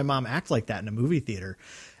never seen my mom act like that in a movie theater.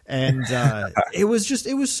 And it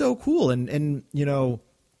was so cool. And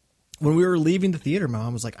when we were leaving the theater, my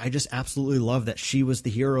mom was like, I just absolutely love that she was the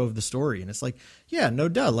hero of the story. And it's like, yeah, no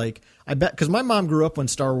duh. Like, I bet, because my mom grew up when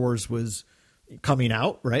Star Wars was coming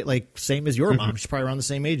out, right? Like, same as your mom. She's probably around the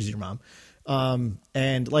same age as your mom.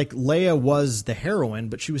 And like Leia was the heroine,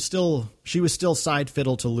 but she was still side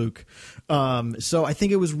fiddle to Luke. So I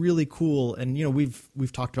think it was really cool. And,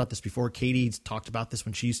 we've talked about this before. Katie's talked about this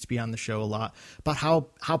when she used to be on the show a lot, about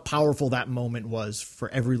how powerful that moment was for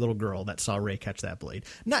every little girl that saw Rey catch that blade.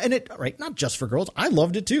 Not just for girls. I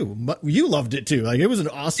loved it too. But you loved it too. Like, it was an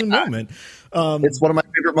awesome moment. It's one of my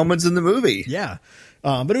favorite moments in the movie. Yeah.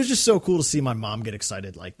 But it was just so cool to see my mom get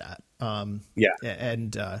excited like that. Yeah.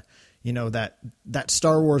 And, that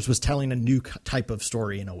Star Wars was telling a new type of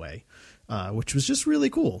story in a way, which was just really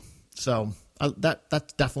cool. So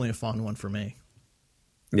that's definitely a fun one for me.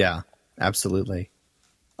 Yeah, absolutely.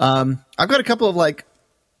 I've got a couple of like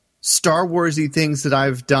Star Warsy things that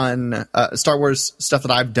I've done, Star Wars stuff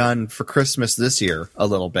that I've done for Christmas this year a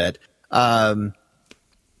little bit. One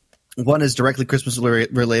is directly Christmas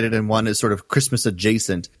related, and one is sort of Christmas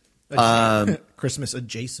adjacent. Christmas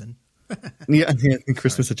adjacent. Yeah,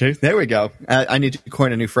 Christmas adjacent. There we go. I need to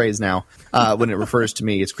coin a new phrase now. When it refers to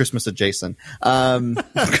me, it's Christmas adjacent. All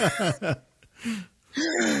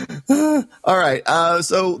right.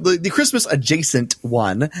 So the Christmas adjacent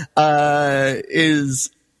one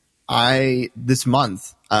is this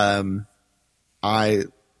month. I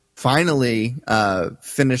finally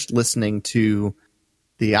finished listening to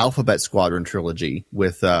the Alphabet Squadron trilogy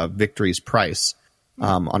with Victory's Price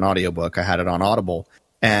on audiobook. I had it on Audible.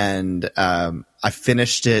 And I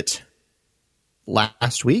finished it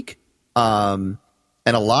last week. And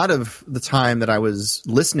a lot of the time that I was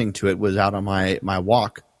listening to it was out on my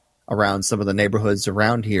walk around some of the neighborhoods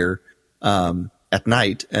around here at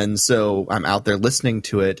night. And so I'm out there listening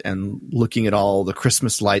to it and looking at all the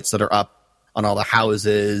Christmas lights that are up on all the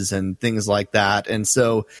houses and things like that. And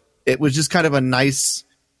so it was just kind of a nice,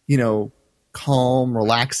 calm,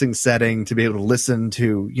 relaxing setting to be able to listen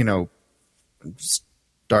to,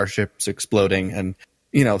 starships exploding and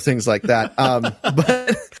things like that,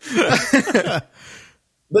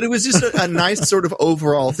 but it was just a nice sort of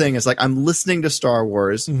overall thing. It's like I'm listening to Star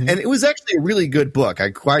Wars, and it was actually a really good book.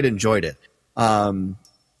 I quite enjoyed it,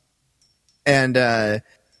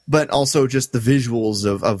 but also just the visuals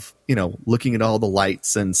of looking at all the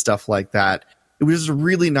lights and stuff like that. It was a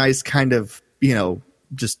really nice kind of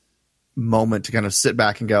just moment to kind of sit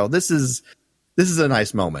back and go, this is a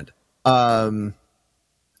nice moment.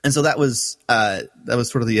 And so that was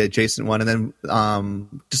sort of the adjacent one. And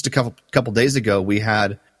then just a couple days ago, we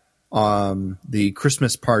had the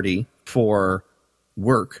Christmas party for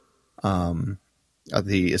work, the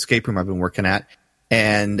escape room I've been working at.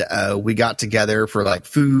 And we got together for like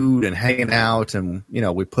food and hanging out. And,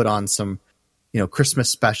 we put on some, Christmas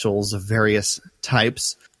specials of various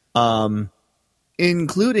types,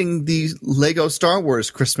 including the Lego Star Wars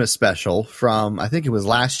Christmas special from, I think it was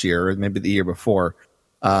last year or maybe the year before.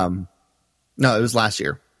 No, it was last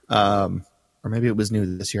year. Or maybe it was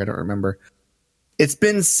new this year. I don't remember. It's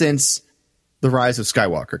been since The Rise of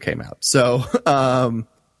Skywalker came out. So,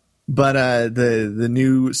 but the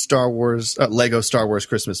new Star Wars, Lego Star Wars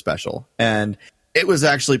Christmas special. And it was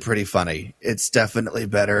actually pretty funny. It's definitely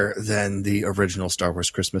better than the original Star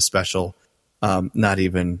Wars Christmas special. Not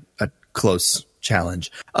even a close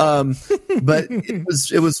challenge. But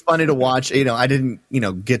it was funny to watch. I didn't,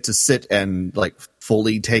 get to sit and like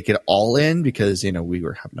fully take it all in because, we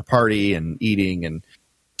were having a party and eating and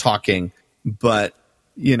talking. But,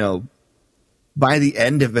 by the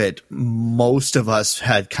end of it, most of us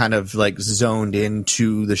had kind of like zoned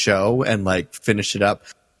into the show and like finished it up.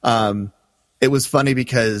 It was funny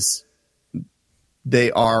because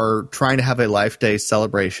they are trying to have a Life Day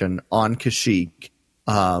celebration on Kashyyyk,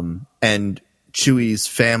 and Chewie's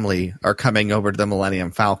family are coming over to the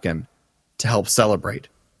Millennium Falcon to help celebrate.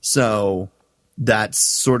 So that's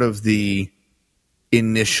sort of the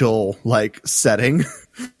initial like setting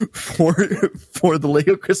for the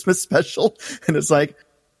Lego Christmas special. And it's like,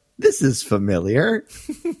 this is familiar,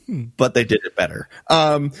 but they did it better.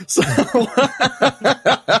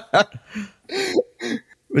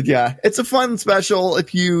 But yeah, it's a fun special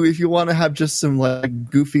if you want to have just some like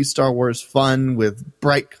goofy Star Wars fun with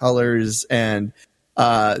bright colors and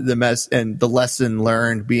the lesson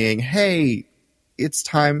learned being, hey, it's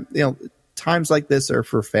time, times like this are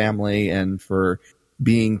for family and for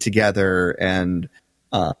being together and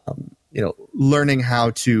learning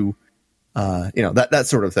how to that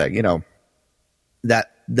sort of thing,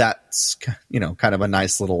 that's kind of a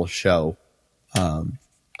nice little show.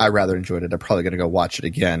 I rather enjoyed it. I'm probably going to go watch it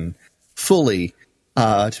again fully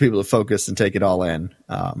to be able to focus and take it all in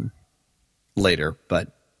later.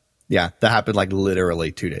 But yeah, that happened like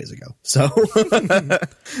literally 2 days ago. So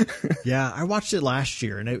yeah, I watched it last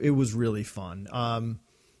year and it was really fun.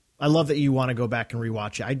 I love that you want to go back and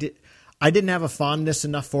rewatch it. I didn't have a fondness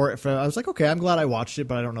enough for it. I was like, okay, I'm glad I watched it,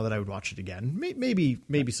 but I don't know that I would watch it again.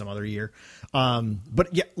 Maybe some other year. But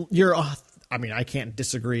yeah, I can't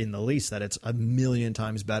disagree in the least that it's a million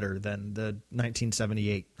times better than the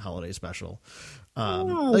 1978 holiday special.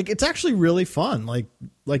 Like it's actually really fun. Like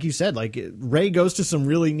you said, like Rey goes to some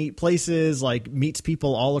really neat places, like meets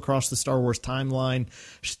people all across the Star Wars timeline.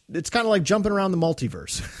 It's kind of like jumping around the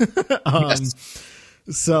multiverse. Yes.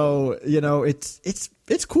 So,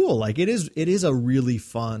 it's cool. Like it is a really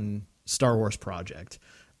fun Star Wars project.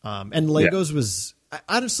 And Legos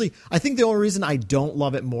honestly, I think the only reason I don't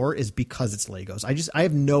love it more is because it's Legos. I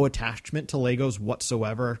have no attachment to Legos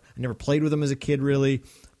whatsoever. I never played with them as a kid, really.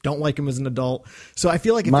 Don't like them as an adult. So I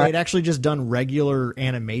feel like if they'd actually just done regular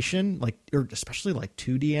animation, like, or especially like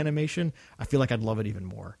 2D animation, I feel like I'd love it even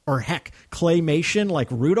more. Or heck, claymation like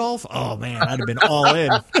Rudolph. Oh man, I'd have been all in.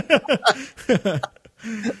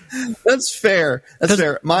 That's fair. That's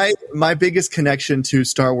fair. My biggest connection to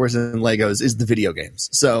Star Wars and Legos is the video games.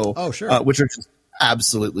 So, which are just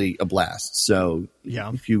absolutely a blast. So,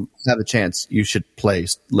 if you have a chance, you should play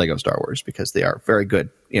Lego Star Wars because they are very good.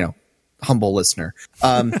 You know, humble listener.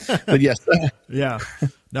 But yes,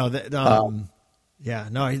 no,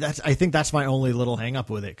 I think that's my only little hang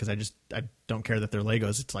up with it. Cause I don't care that they're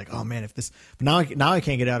Legos. It's like, oh man, but now I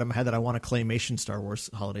can't get out of my head that I want a claymation Star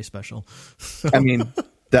Wars holiday special. So, I mean,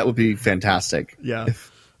 that would be fantastic. Yeah.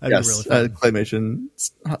 That'd be really fun. Claymation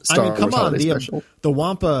Star Wars holiday special. The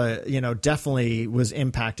Wampa, definitely was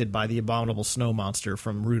impacted by the abominable snow monster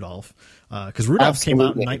from Rudolph. Because Rudolph came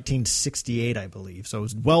out in 1968, I believe. So it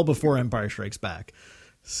was well before Empire Strikes Back.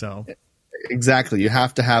 So exactly. You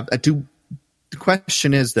have to have the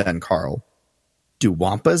question is then, Carl, do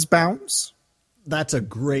Wampas bounce? That's a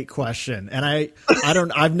great question. And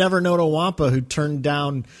I've never known a Wampa who turned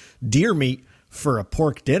down deer meat for a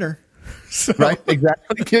pork dinner. So, right,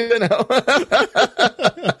 exactly.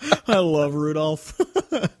 I love Rudolph.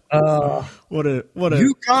 What a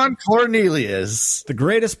Yukon Cornelius, the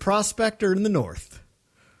greatest prospector in the North.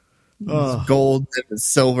 Gold and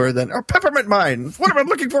silver, then or peppermint mine. What have I been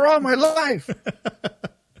looking for all my life?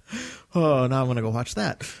 Oh, now I'm gonna go watch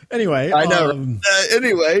that. Anyway, I know.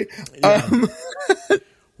 Yeah.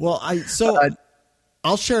 Well,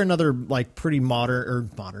 I'll share another like pretty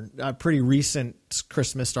pretty recent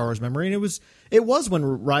Christmas Star Wars memory, and it was when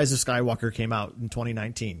Rise of Skywalker came out in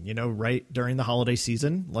 2019. Right during the holiday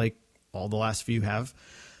season, like all the last few have.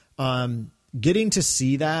 Getting to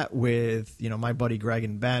see that with my buddy Greg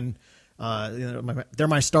and Ben, they're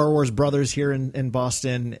my Star Wars brothers here in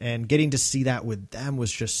Boston, and getting to see that with them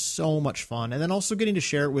was just so much fun. And then also getting to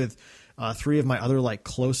share it with three of my other like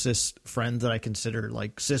closest friends that I consider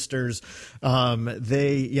like sisters.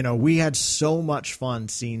 We had so much fun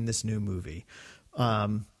seeing this new movie.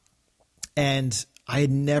 And I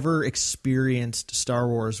had never experienced Star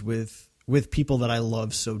Wars with people that I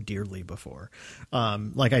love so dearly before.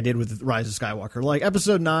 Like I did with Rise of Skywalker, like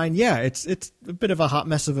episode 9. Yeah, it's a bit of a hot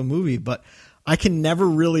mess of a movie, but I can never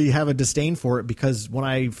really have a disdain for it because when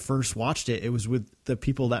I first watched it, it was with the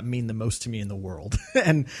people that mean the most to me in the world.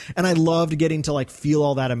 and I loved getting to like feel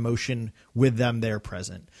all that emotion with them there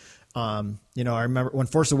present. I remember when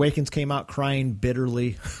Force Awakens came out crying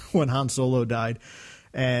bitterly when Han Solo died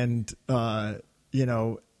and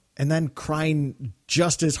then crying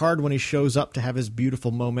just as hard when he shows up to have his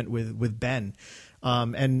beautiful moment with Ben.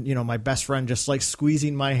 My best friend just like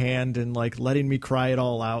squeezing my hand and like letting me cry it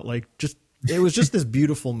all out. Like it was just this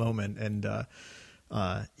beautiful moment. And,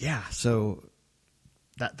 so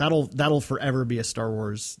that'll forever be a Star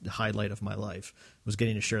Wars highlight of my life, was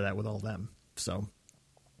getting to share that with all of them. So,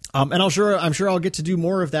 and I'm sure I'll get to do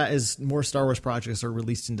more of that as more Star Wars projects are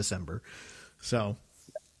released in December. So.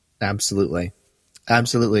 Absolutely. Who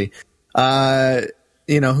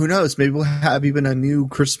knows? Maybe we'll have even a new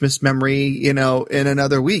Christmas memory, in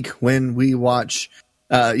another week when we watch,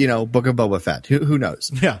 Book of Boba Fett. Who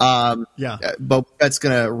knows? Yeah. Boba Fett's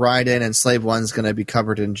going to ride in and Slave One's going to be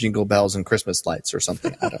covered in jingle bells and Christmas lights or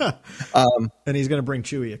something. I don't know. And he's going to bring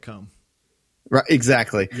Chewie a comb. Right.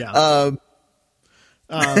 Exactly. Yeah.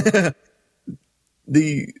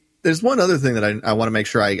 There's one other thing that I want to make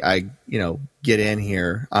sure I get in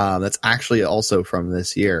here. That's actually also from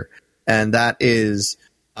this year. And that is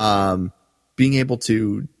being able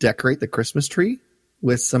to decorate the Christmas tree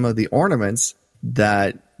with some of the ornaments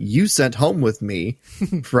that you sent home with me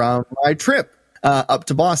from my trip up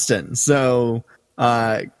to Boston. So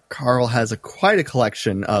Carl has quite a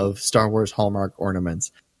collection of Star Wars Hallmark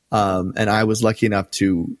ornaments. And I was lucky enough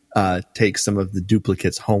to take some of the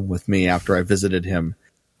duplicates home with me after I visited him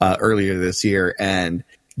earlier this year, and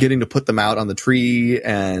getting to put them out on the tree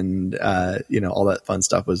and all that fun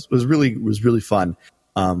stuff was really fun.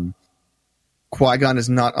 Qui-Gon is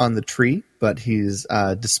not on the tree, but he's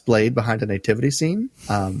displayed behind a nativity scene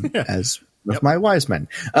as with my wise men.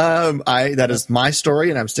 That is my story,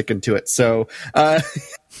 and I'm sticking to it. So,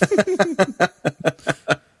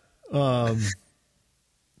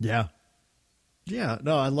 Yeah,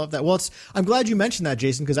 no, I love that. Well, I'm glad you mentioned that,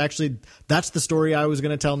 Jason, because actually that's the story I was going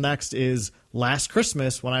to tell next. Is last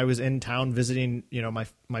Christmas when I was in town visiting,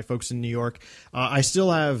 my folks in New York, I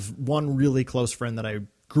still have one really close friend that I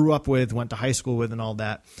grew up with, went to high school with, and all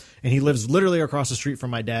that. And he lives literally across the street from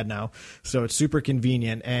my dad now, so it's super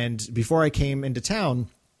convenient. And before I came into town,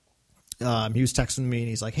 he was texting me and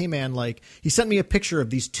he's like, hey man, like, he sent me a picture of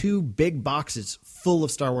these 2 big boxes full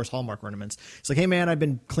of Star Wars Hallmark ornaments. He's like, hey man, I've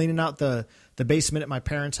been cleaning out the basement at my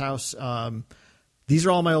parents' house. These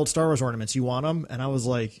are all my old Star Wars ornaments. You want them? And I was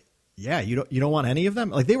like, yeah, you don't want any of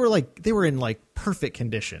them? Like, they were in like perfect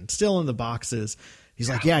condition, still in the boxes. He's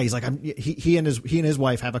like, yeah, he's like, he and his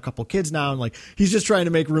wife have a couple kids now. And like, he's just trying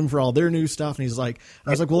to make room for all their new stuff. And he's like,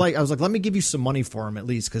 I was like, let me give you some money for them at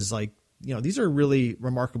least. 'Cause like, you know, these are really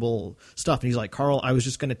remarkable stuff. And he's like, Carl, I was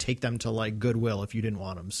just going to take them to like Goodwill if you didn't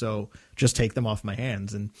want them. So just take them off my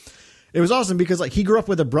hands. And it was awesome because like he grew up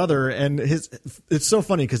with a brother, and it's so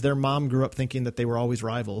funny because their mom grew up thinking that they were always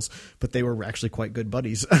rivals, but they were actually quite good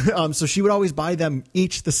buddies. So she would always buy them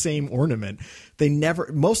each the same ornament.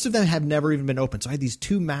 Most of them have never even been opened. So I had these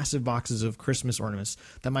 2 massive boxes of Christmas ornaments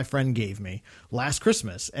that my friend gave me last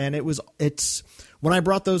Christmas. And it's when I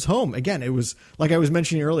brought those home, again, it was like I was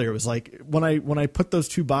mentioning earlier, it was like when I put those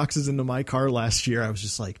 2 boxes into my car last year, I was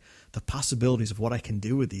just like, the possibilities of what I can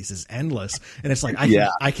do with these is endless. And it's like,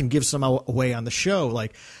 I can give some away on the show.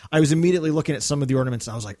 Like, I was immediately looking at some of the ornaments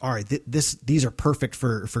and I was like, all right, these are perfect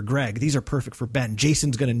for Greg. These are perfect for Ben.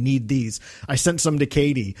 Jason's going to need these. I sent some to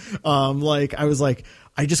Katie. Like, I was like,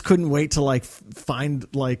 I just couldn't wait to like find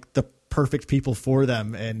like the perfect people for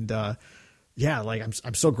them. And, yeah, like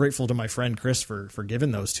I'm so grateful to my friend Chris for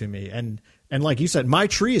giving those to me. And like you said, my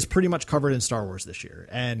tree is pretty much covered in Star Wars this year.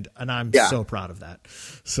 And I'm so proud of that.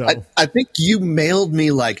 So I think you mailed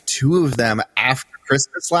me like 2 of them after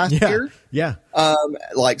Christmas last year. Yeah.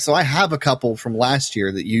 So I have a couple from last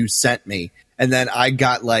year that you sent me, and then I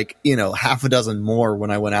got like, you know, half a dozen more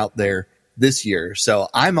when I went out there this year. So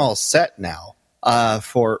I'm all set now,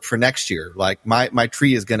 for next year. Like my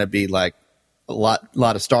tree is going to be like a lot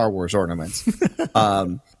of Star Wars ornaments.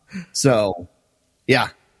 So yeah.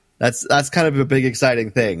 That's kind of a big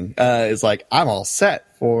exciting thing. It's like I'm all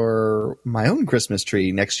set for my own Christmas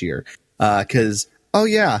tree next year. 'Cause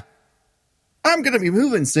I'm gonna be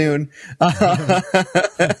moving soon.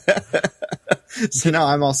 So now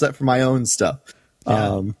I'm all set for my own stuff.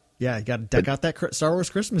 You got to deck out that Star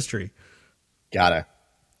Wars Christmas tree. Gotta,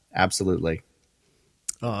 absolutely.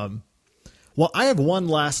 Well, I have one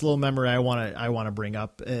last little memory I want to bring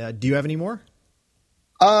up. Do you have any more?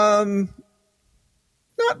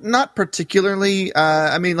 Not particularly.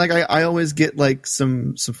 I mean, like I always get like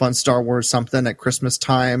some fun Star Wars something at Christmas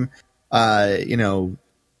time. You know,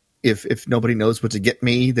 if nobody knows what to get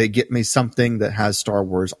me, they get me something that has Star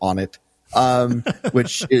Wars on it,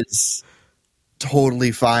 which is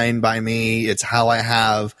totally fine by me. It's how I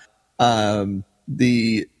have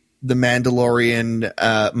the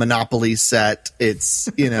Mandalorian Monopoly set. It's,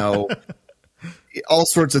 you know, all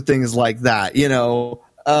sorts of things like that. You know.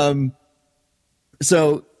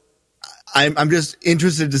 So I'm just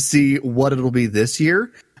interested to see what it'll be this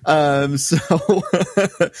year. But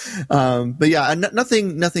yeah,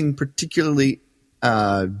 nothing particularly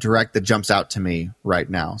direct that jumps out to me right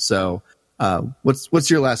now. So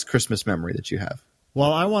what's your last Christmas memory that you have?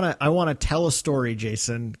 Well, I want to tell a story,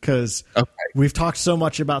 Jason, because we've talked so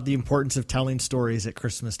much about the importance of telling stories at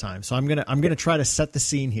Christmas time. So I'm gonna try to set the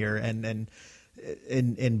scene here and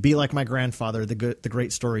be like my grandfather, the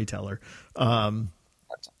great storyteller.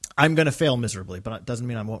 I'm going to fail miserably, but it doesn't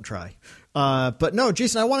mean I won't try. But no,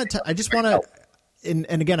 Jason, I just want to,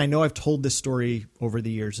 and again, I know I've told this story over the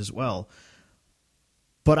years as well,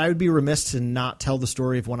 but I would be remiss to not tell the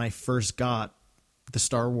story of when I first got the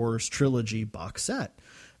Star Wars trilogy box set.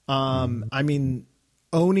 I mean,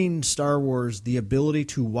 owning Star Wars, the ability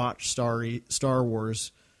to watch Star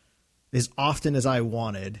Wars as often as I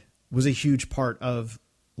wanted was a huge part of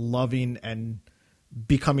loving and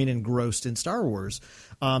becoming engrossed in Star Wars.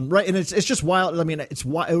 Right. And it's just wild. I mean, it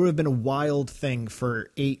would have been a wild thing for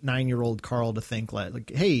 8-9-year-old Carl to think like,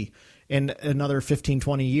 hey, in another 15,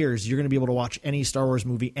 20 years, you're going to be able to watch any Star Wars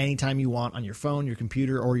movie anytime you want on your phone, your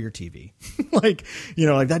computer, or your TV. Like, you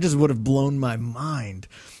know, like that just would have blown my mind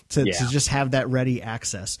to just have that ready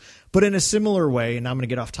access. But in a similar way, and I'm going to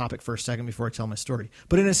get off topic for a second before I tell my story,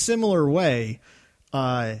 but in a similar way,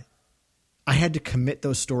 I had to commit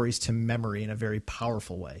those stories to memory in a very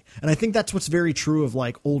powerful way. And I think that's what's very true of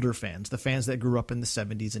like older fans, the fans that grew up in the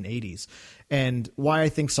 70s and 80s. And why I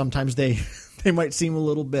think sometimes they might seem a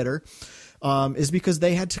little bitter is because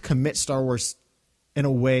they had to commit Star Wars in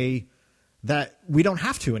a way that we don't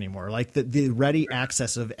have to anymore. Like the ready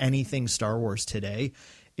access of anything Star Wars today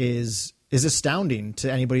is astounding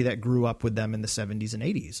to anybody that grew up with them in the 70s and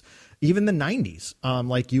 80s, even the 90s,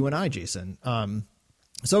 like you and I, Jason.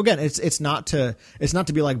 So again, it's not to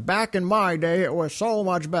be like back in my day it was so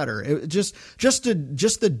much better. It just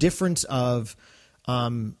the difference of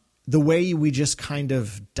the way we just kind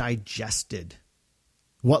of digested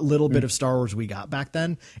what little bit of Star Wars we got back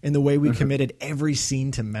then, and the way we committed every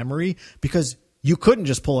scene to memory, because you couldn't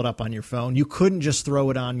just pull it up on your phone. You couldn't just throw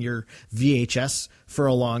it on your VHS for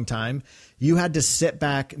a long time. You had to sit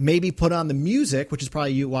back, maybe put on the music, which is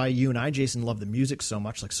probably why you and I, Jason, love the music so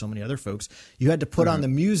much, like so many other folks. You had to put on the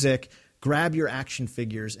music, grab your action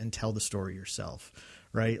figures, and tell the story yourself,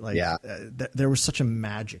 right? Like, there was such a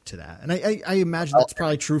magic to that. And I imagine that's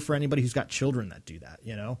probably true for anybody who's got children that do that,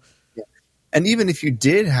 you know? Yeah. And even if you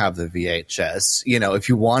did have the VHS, you know, if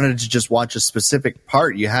you wanted to just watch a specific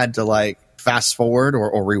part, you had to like fast forward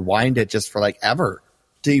or rewind it just for like ever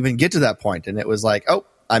to even get to that point. And it was like, oh,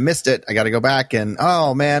 I missed it. I got to go back, and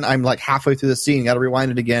oh man, I'm like halfway through the scene. Got to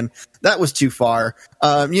rewind it again. That was too far.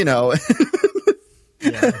 You know,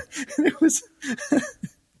 it was.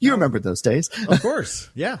 You remember those days, of course.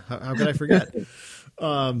 Yeah, how could I forget?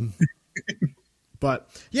 But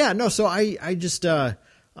yeah, no. So I just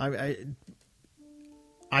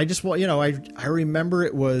want, you know, I remember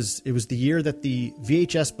it was the year that the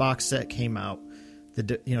VHS box set came out. The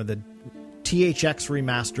THX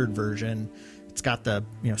remastered version. It's got the,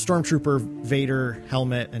 you know, Stormtrooper Vader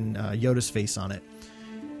helmet and Yoda's face on it.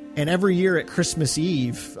 And every year at Christmas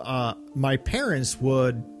Eve, my parents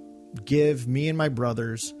would give me and my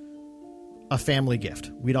brothers a family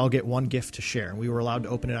gift. We'd all get one gift to share. And we were allowed to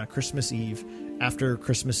open it on Christmas Eve after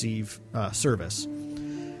Christmas Eve service.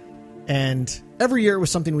 And every year it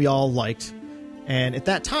was something we all liked. And at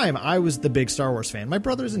that time, I was the big Star Wars fan. My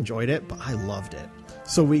brothers enjoyed it, but I loved it.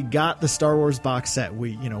 So we got the Star Wars box set.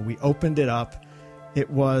 We opened it up. It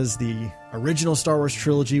was the original Star Wars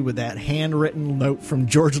trilogy with that handwritten note from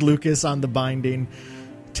George Lucas on the binding,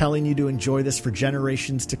 telling you to enjoy this for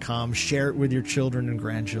generations to come, share it with your children and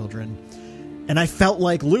grandchildren. And I felt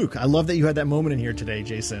like Luke. I love that you had that moment in here today,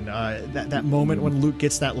 Jason. That moment when Luke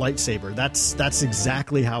gets that lightsaber. That's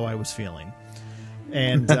exactly how I was feeling.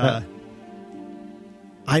 And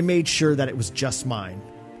I made sure that it was just mine.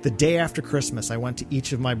 The day after Christmas, I went to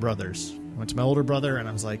each of my brothers. I went to my older brother, and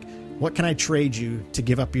I was like, what can I trade you to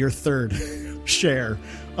give up your third share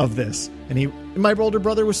of this? And my older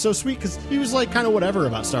brother was so sweet because he was like kind of whatever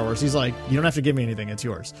about Star Wars. He's like, you don't have to give me anything. It's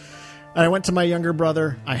yours. And I went to my younger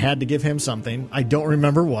brother. I had to give him something. I don't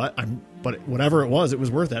remember what, but whatever it was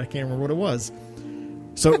worth it. I can't remember what it was.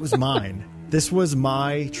 So it was mine. This was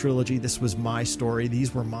my trilogy. This was my story.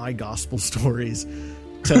 These were my gospel stories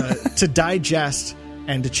to digest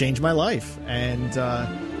and to change my life. And,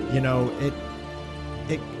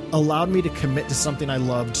 it allowed me to commit to something I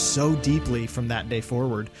loved so deeply from that day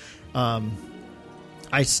forward.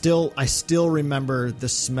 I still remember the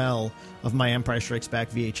smell of my Empire Strikes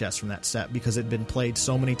Back VHS from that set because it had been played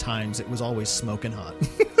so many times. It was always smoking hot.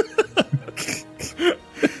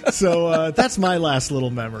 So that's my last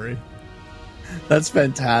little memory. That's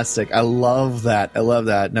fantastic. I love that.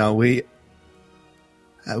 No, we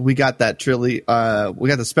got that trilogy. We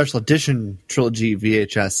got the special edition trilogy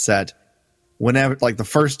VHS set whenever, like the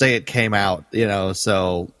first day it came out, you know,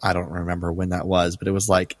 so I don't remember when that was, but it was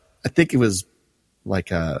like, I think it was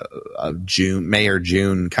like a May or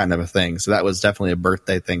June kind of a thing. So that was definitely a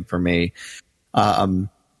birthday thing for me. I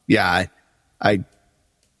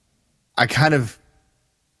kind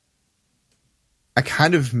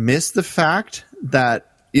of miss the fact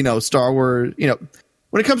that, you know, Star Wars, you know,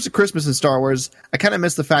 when it comes to Christmas and Star Wars, I kind of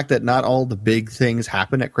miss the fact that not all the big things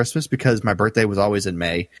happen at Christmas because my birthday was always in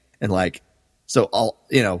May. And like, so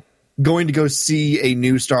going to go see a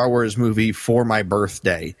new Star Wars movie for my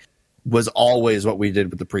birthday was always what we did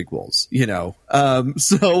with the prequels, you know?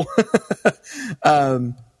 So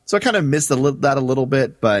I kind of miss that a little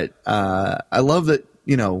bit, but I love that,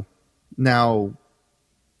 you know, now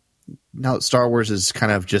that Star Wars is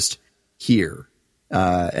kind of just here,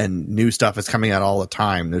 and new stuff is coming out all the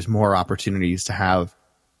time. There's more opportunities to have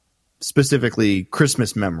specifically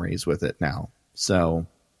Christmas memories with it now. So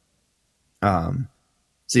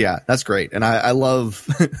yeah, that's great. And I love,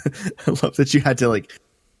 I love that you had to like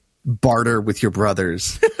barter with your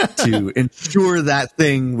brothers to ensure that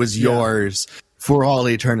thing was yours for all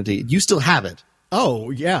eternity. You still have it.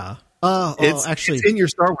 Oh yeah. Actually, it's in your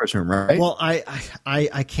Star Wars room, right? Well,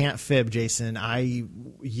 I can't fib, Jason.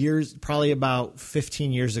 Probably about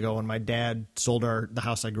 15 years ago when my dad sold the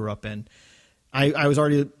house I grew up in, I was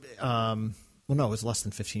already, well, no, it was less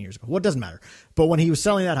than 15 years ago. Well, it doesn't matter. But when he was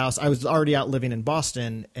selling that house, I was already out living in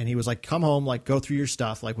Boston, and he was like, come home, like go through your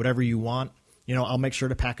stuff, like whatever you want, you know, I'll make sure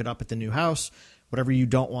to pack it up at the new house. Whatever you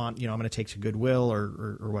don't want, you know, I'm going to take to Goodwill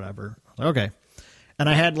or whatever. Okay. And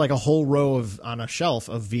I had like a whole row on a shelf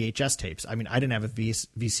of VHS tapes. I mean, I didn't have a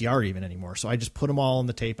VCR even anymore. So I just put them all on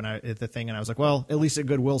the tape and the thing. And I was like, well, at least at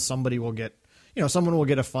Goodwill, someone will get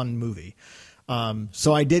a fun movie.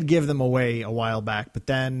 So I did give them away a while back, but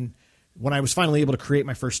then when I was finally able to create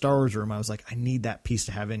my first Star Wars room, I was like, I need that piece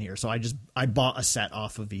to have in here. So I bought a set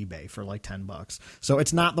off of eBay for like $10. So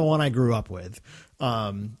it's not the one I grew up with.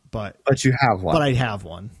 But you have one. But I have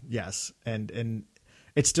one. Yes. And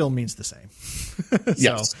it still means the same.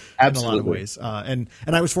 Yes, so, absolutely. In a lot of ways. And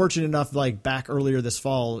I was fortunate enough, like back earlier this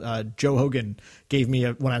fall, Joe Hogan gave me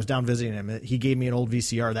when I was down visiting him, he gave me an old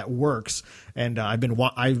VCR that works. And I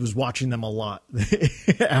was watching them a lot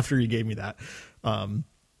after he gave me that.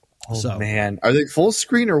 Man, are they full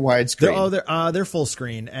screen or widescreen? They're full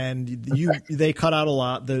screen, and they cut out a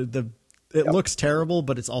lot. It looks terrible,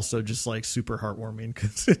 but it's also just like super heartwarming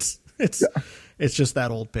because it's just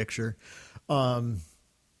that old picture.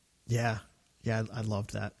 Yeah, I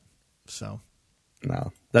loved that. So,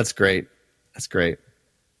 no, that's great. That's great.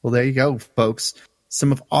 Well, there you go, folks.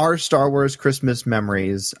 Some of our Star Wars Christmas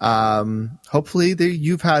memories. Hopefully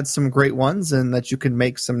you've had some great ones and that you can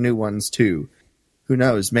make some new ones too. Who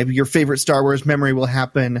knows? Maybe your favorite Star Wars memory will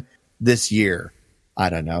happen this year. I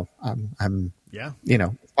don't know.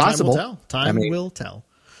 Possible. Time will tell.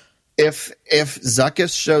 If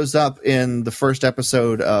Zuckuss shows up in the first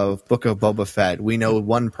episode of Book of Boba Fett, we know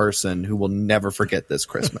one person who will never forget this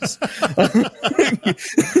Christmas.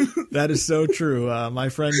 That is so true. My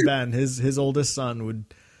friend Ben, his oldest son would,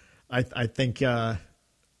 I think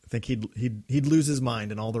he'd lose his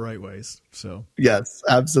mind in all the right ways. So yes,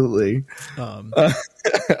 absolutely.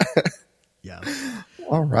 Yeah.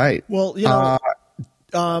 All right. Well,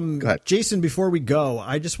 Jason, before we go,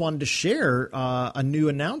 I just wanted to share a new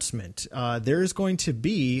announcement. There is going to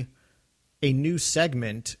be a new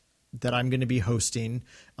segment that I'm going to be hosting.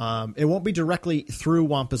 It won't be directly through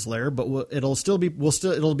Wampa's Lair, but it'll be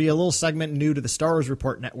a little segment new to the Star Wars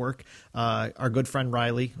Report Network. Our good friend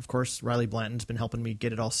Riley, of course, Riley Blanton's been helping me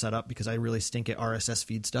get it all set up because I really stink at RSS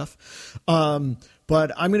feed stuff.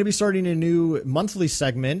 But I'm going to be starting a new monthly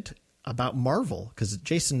segment about Marvel because,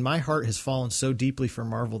 Jason, my heart has fallen so deeply for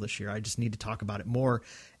Marvel this year. I just need to talk about it more.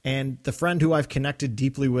 And the friend who I've connected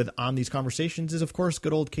deeply with on these conversations is, of course,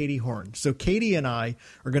 good old Katie Horn. So Katie and I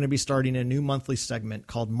are going to be starting a new monthly segment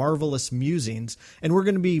called Marvelous Musings, and we're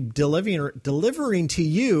going to be delivering to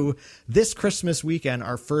you this Christmas weekend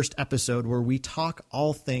our first episode where we talk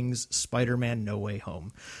all things Spider-Man No Way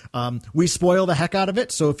Home. We spoil the heck out of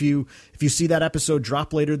it, so if you see that episode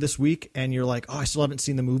drop later this week and you're like, oh, I still haven't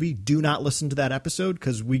seen the movie, do not listen to that episode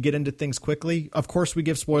because we get into things quickly. Of course, we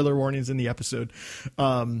give spoiler warnings in the episode.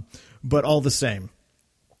 But all the same,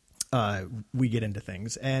 we get into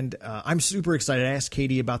things, and I'm super excited. I asked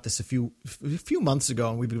Katie about this a few months ago,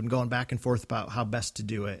 and we've been going back and forth about how best to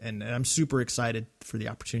do it. And I'm super excited for the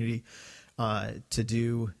opportunity to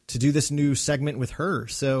do this new segment with her.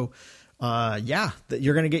 So,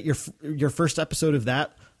 you're going to get your first episode of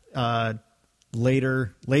that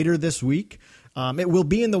later this week. It will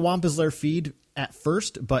be in the Wampa's Lair feed at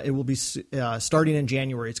first, but it will be starting in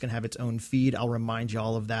January. It's going to have its own feed. I'll remind you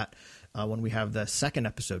all of that when we have the second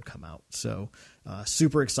episode come out. So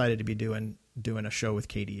super excited to be doing a show with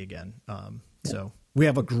Katie again. So we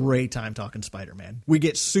have a great time talking Spider-Man. We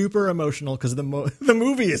get super emotional because the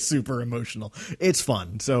movie is super emotional. It's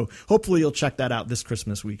fun. So hopefully you'll check that out this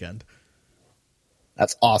Christmas weekend.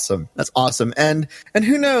 That's awesome. And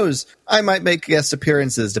who knows, I might make guest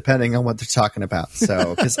appearances depending on what they're talking about.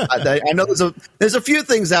 So, because I know there's a few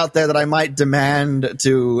things out there that I might demand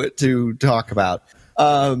to talk about.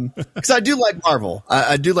 Because I do like Marvel.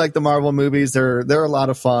 I do like the Marvel movies. They're a lot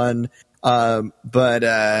of fun.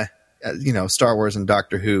 But Star Wars and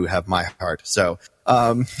Doctor Who have my heart. So,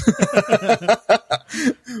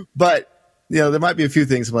 but there might be a few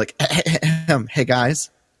things I'm like, hey guys.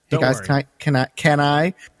 Hey Don't guys, worry. can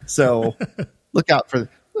I? So look out for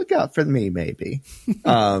me, maybe.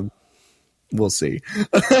 We'll see.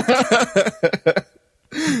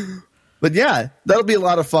 But yeah, that'll be a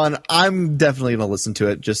lot of fun. I'm definitely gonna listen to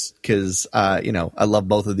it just because I love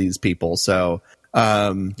both of these people. So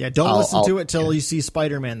don't listen to it till you see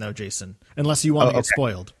Spider-Man though, Jason. Unless you want to get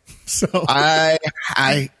spoiled. So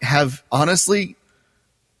I have honestly,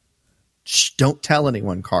 don't tell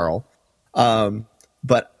anyone, Carl.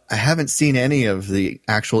 But I haven't seen any of the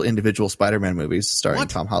actual individual Spider-Man movies starring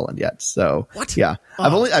Tom Holland yet. So yeah,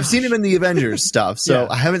 I've seen him in the Avengers stuff. So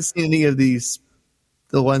I haven't seen any of the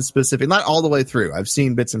ones specific, not all the way through. I've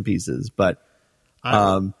seen bits and pieces, but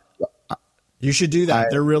you should do that.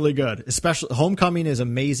 They're really good. Especially Homecoming is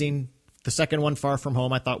amazing. The second one, Far From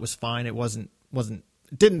Home, I thought was fine. It wasn't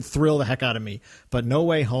didn't thrill the heck out of me. But No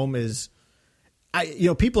Way Home is,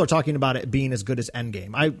 people are talking about it being as good as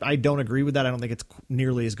Endgame. I don't agree with that. I don't think it's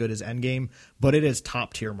nearly as good as Endgame, but it is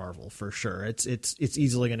top tier Marvel for sure. It's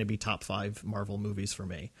easily going to be top 5 Marvel movies for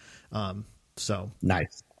me. So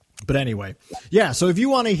nice. But anyway, yeah. So if you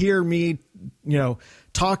want to hear me,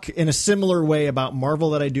 talk in a similar way about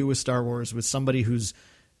Marvel that I do with Star Wars with somebody who's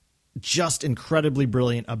just incredibly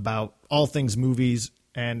brilliant about all things movies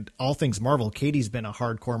and all things Marvel. Katie's been a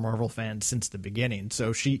hardcore Marvel fan since the beginning.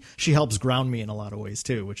 So she helps ground me in a lot of ways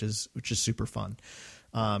too, which is super fun.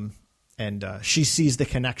 And she sees the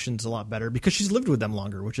connections a lot better because she's lived with them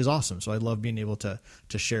longer, which is awesome. So I love being able to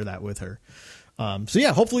share that with her. So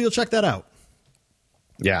yeah, hopefully you'll check that out.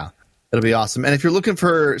 Yeah, it'll be awesome. And if you're looking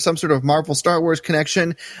for some sort of Marvel Star Wars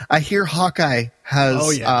connection, I hear Hawkeye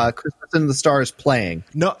has Christmas in the Stars playing.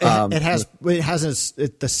 No, it has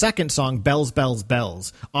the second song, Bells, Bells,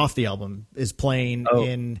 Bells, off the album is playing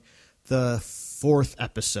in the 4th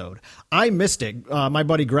episode. I missed it. My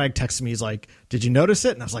buddy Greg texted me. He's like, did you notice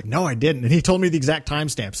it? And I was like, no, I didn't. And he told me the exact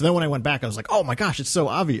timestamp. So then when I went back, I was like, oh my gosh, it's so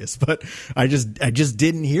obvious. But I just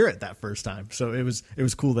didn't hear it that first time. So it was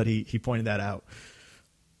cool that he pointed that out.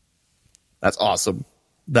 That's awesome.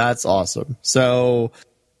 So,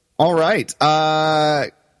 all right.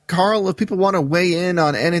 Carl, if people want to weigh in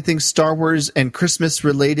on anything Star Wars and Christmas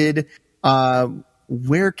related,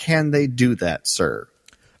 where can they do that, sir?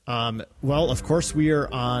 Well, of course, we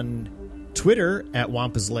are on Twitter at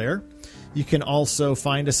Wampa's Lair. You can also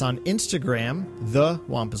find us on Instagram, The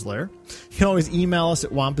Wampa's Lair. You can always email us at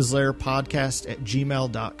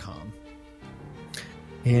wampaslairpodcast@gmail.com.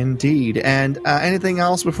 Indeed. And anything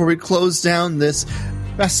else before we close down this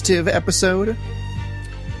festive episode?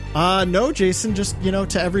 No, Jason, just,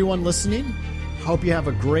 to everyone listening, hope you have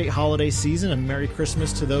a great holiday season and Merry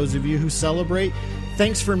Christmas to those of you who celebrate.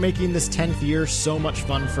 Thanks for making this 10th year so much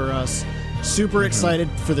fun for us. Super excited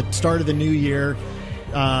for the start of the new year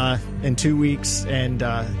in 2 weeks and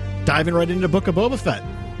diving right into Book of Boba Fett.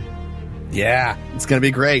 Yeah, it's going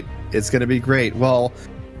to be great. Well,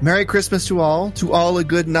 Merry Christmas to all a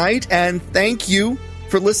good night, and thank you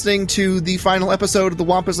for listening to the final episode of the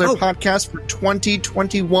Wampa's Lair podcast for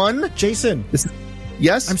 2021. Jason.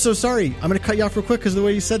 Yes? I'm so sorry. I'm going to cut you off real quick because the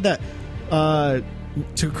way you said that. To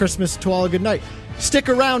Christmas to all a good night. Stick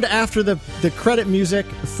around after the credit music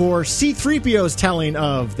for C-3PO's telling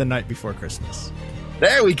of The Night Before Christmas.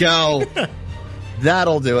 There we go.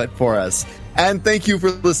 That'll do it for us. And thank you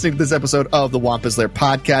for listening to this episode of the Wampa's Lair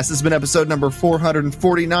podcast. This has been episode number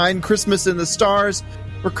 449, Christmas in the Stars.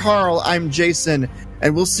 For Carl, I'm Jason,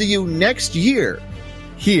 and we'll see you next year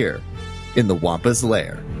here in the Wampa's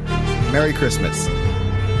Lair. Merry Christmas.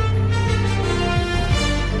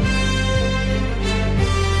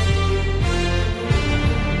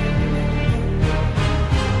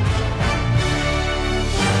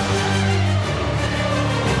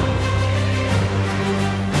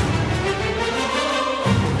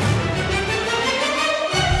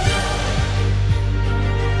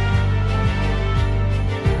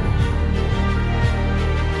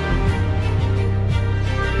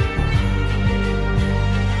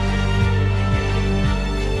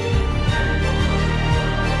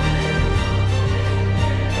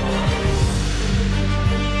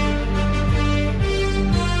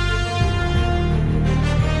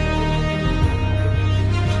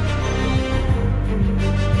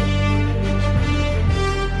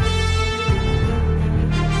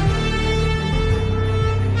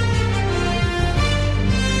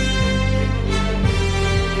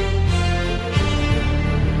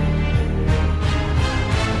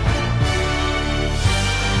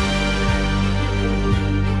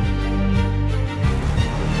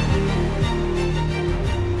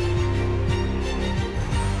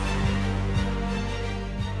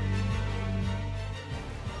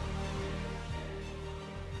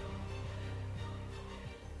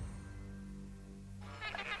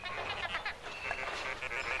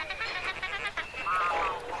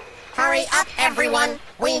 Hurry up, everyone.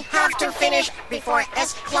 We have to finish before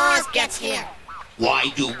S. Claus gets here.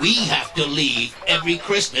 Why do we have to leave every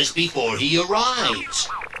Christmas before he arrives?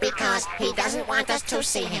 Because he doesn't want us to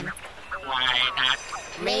see him. Why not?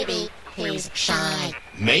 Maybe he's shy.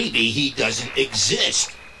 Maybe he doesn't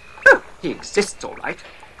exist. Oh, he exists all right.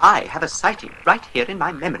 I have a sighting right here in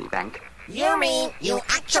my memory bank. You mean you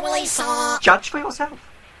actually saw... Judge for yourself.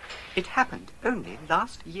 It happened only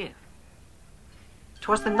last year.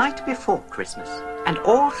 'Twas the night before Christmas, and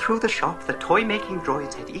all through the shop the toy-making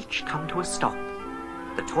droids had each come to a stop.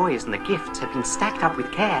 The toys and the gifts had been stacked up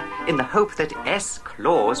with care in the hope that S.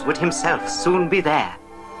 Claus would himself soon be there.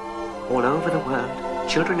 All over the world,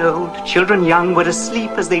 children old, children young were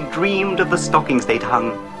asleep as they dreamed of the stockings they'd hung,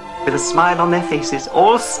 with a smile on their faces,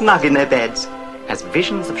 all snug in their beds, as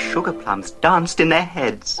visions of sugar plums danced in their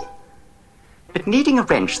heads. But needing a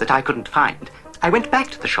wrench that I couldn't find, I went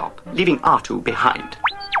back to the shop, leaving Artu behind.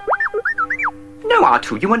 No,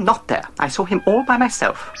 Artu, you were not there. I saw him all by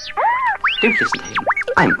myself. Don't listen to him.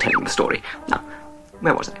 I'm telling the story. Now,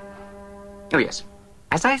 where was I? Oh, yes.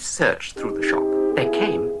 As I searched through the shop, there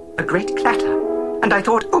came a great clatter, and I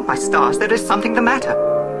thought, oh, my stars, there is something the matter.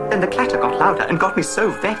 Then the clatter got louder and got me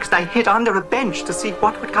so vexed I hid under a bench to see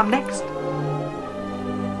what would come next.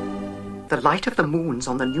 The light of the moons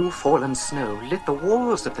on the new-fallen snow lit the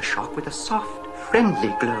walls of the shop with a soft,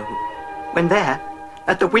 friendly glow. When there,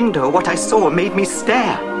 at the window, what I saw made me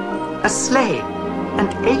stare. A sleigh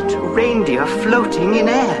and 8 reindeer floating in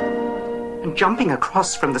air. And jumping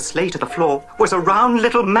across from the sleigh to the floor was a round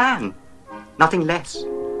little man. Nothing less,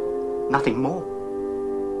 nothing more.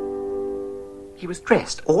 He was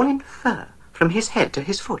dressed all in fur from his head to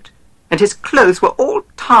his foot, and his clothes were all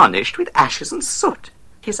tarnished with ashes and soot.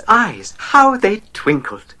 His eyes, how they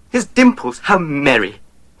twinkled, his dimples, how merry.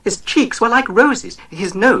 His cheeks were like roses,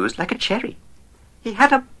 his nose like a cherry. He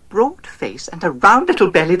had a broad face and a round little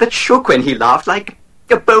belly that shook when he laughed like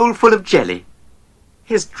a bowl full of jelly.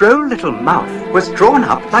 His droll little mouth was drawn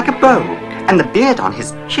up like a bow, and the beard on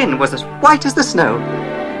his chin was as white as the snow.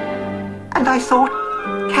 And I thought,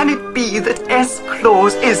 can it be that S.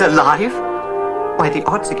 Claus is alive? Why, the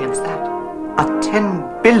odds against that are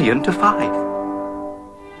 10 billion to 5.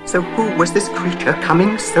 So who was this creature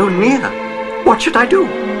coming so near? What should I do?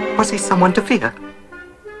 Was he someone to fear?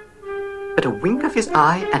 But a wink of his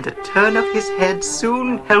eye and a turn of his head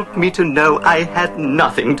soon helped me to know I had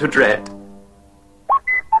nothing to dread.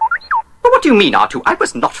 But what do you mean, Artu? I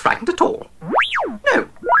was not frightened at all.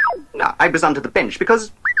 No, I was under the bench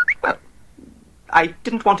because, well, I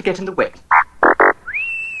didn't want to get in the way.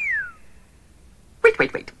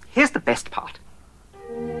 Wait. Here's the best part.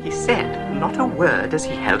 He said not a word as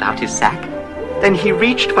he held out his sack. Then he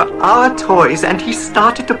reached for our toys and he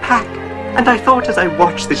started to pack. And I thought as I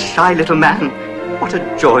watched this shy little man, what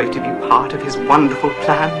a joy to be part of his wonderful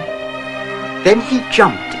plan. Then he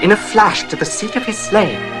jumped in a flash to the seat of his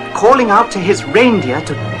sleigh, calling out to his reindeer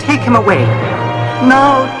to take him away.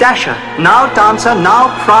 Now Dasher, now Dancer,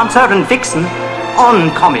 now Prancer and Vixen, on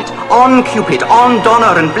Comet, on Cupid, on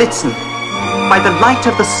Donner and Blitzen. By the light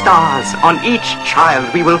of the stars, on each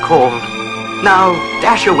child we will call. Now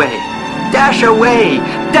dash away, dash away,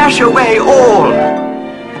 dash away all!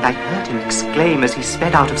 And I heard him exclaim as he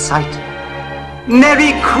sped out of sight,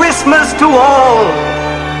 Merry Christmas to all!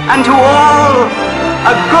 And to all,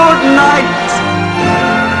 a good night!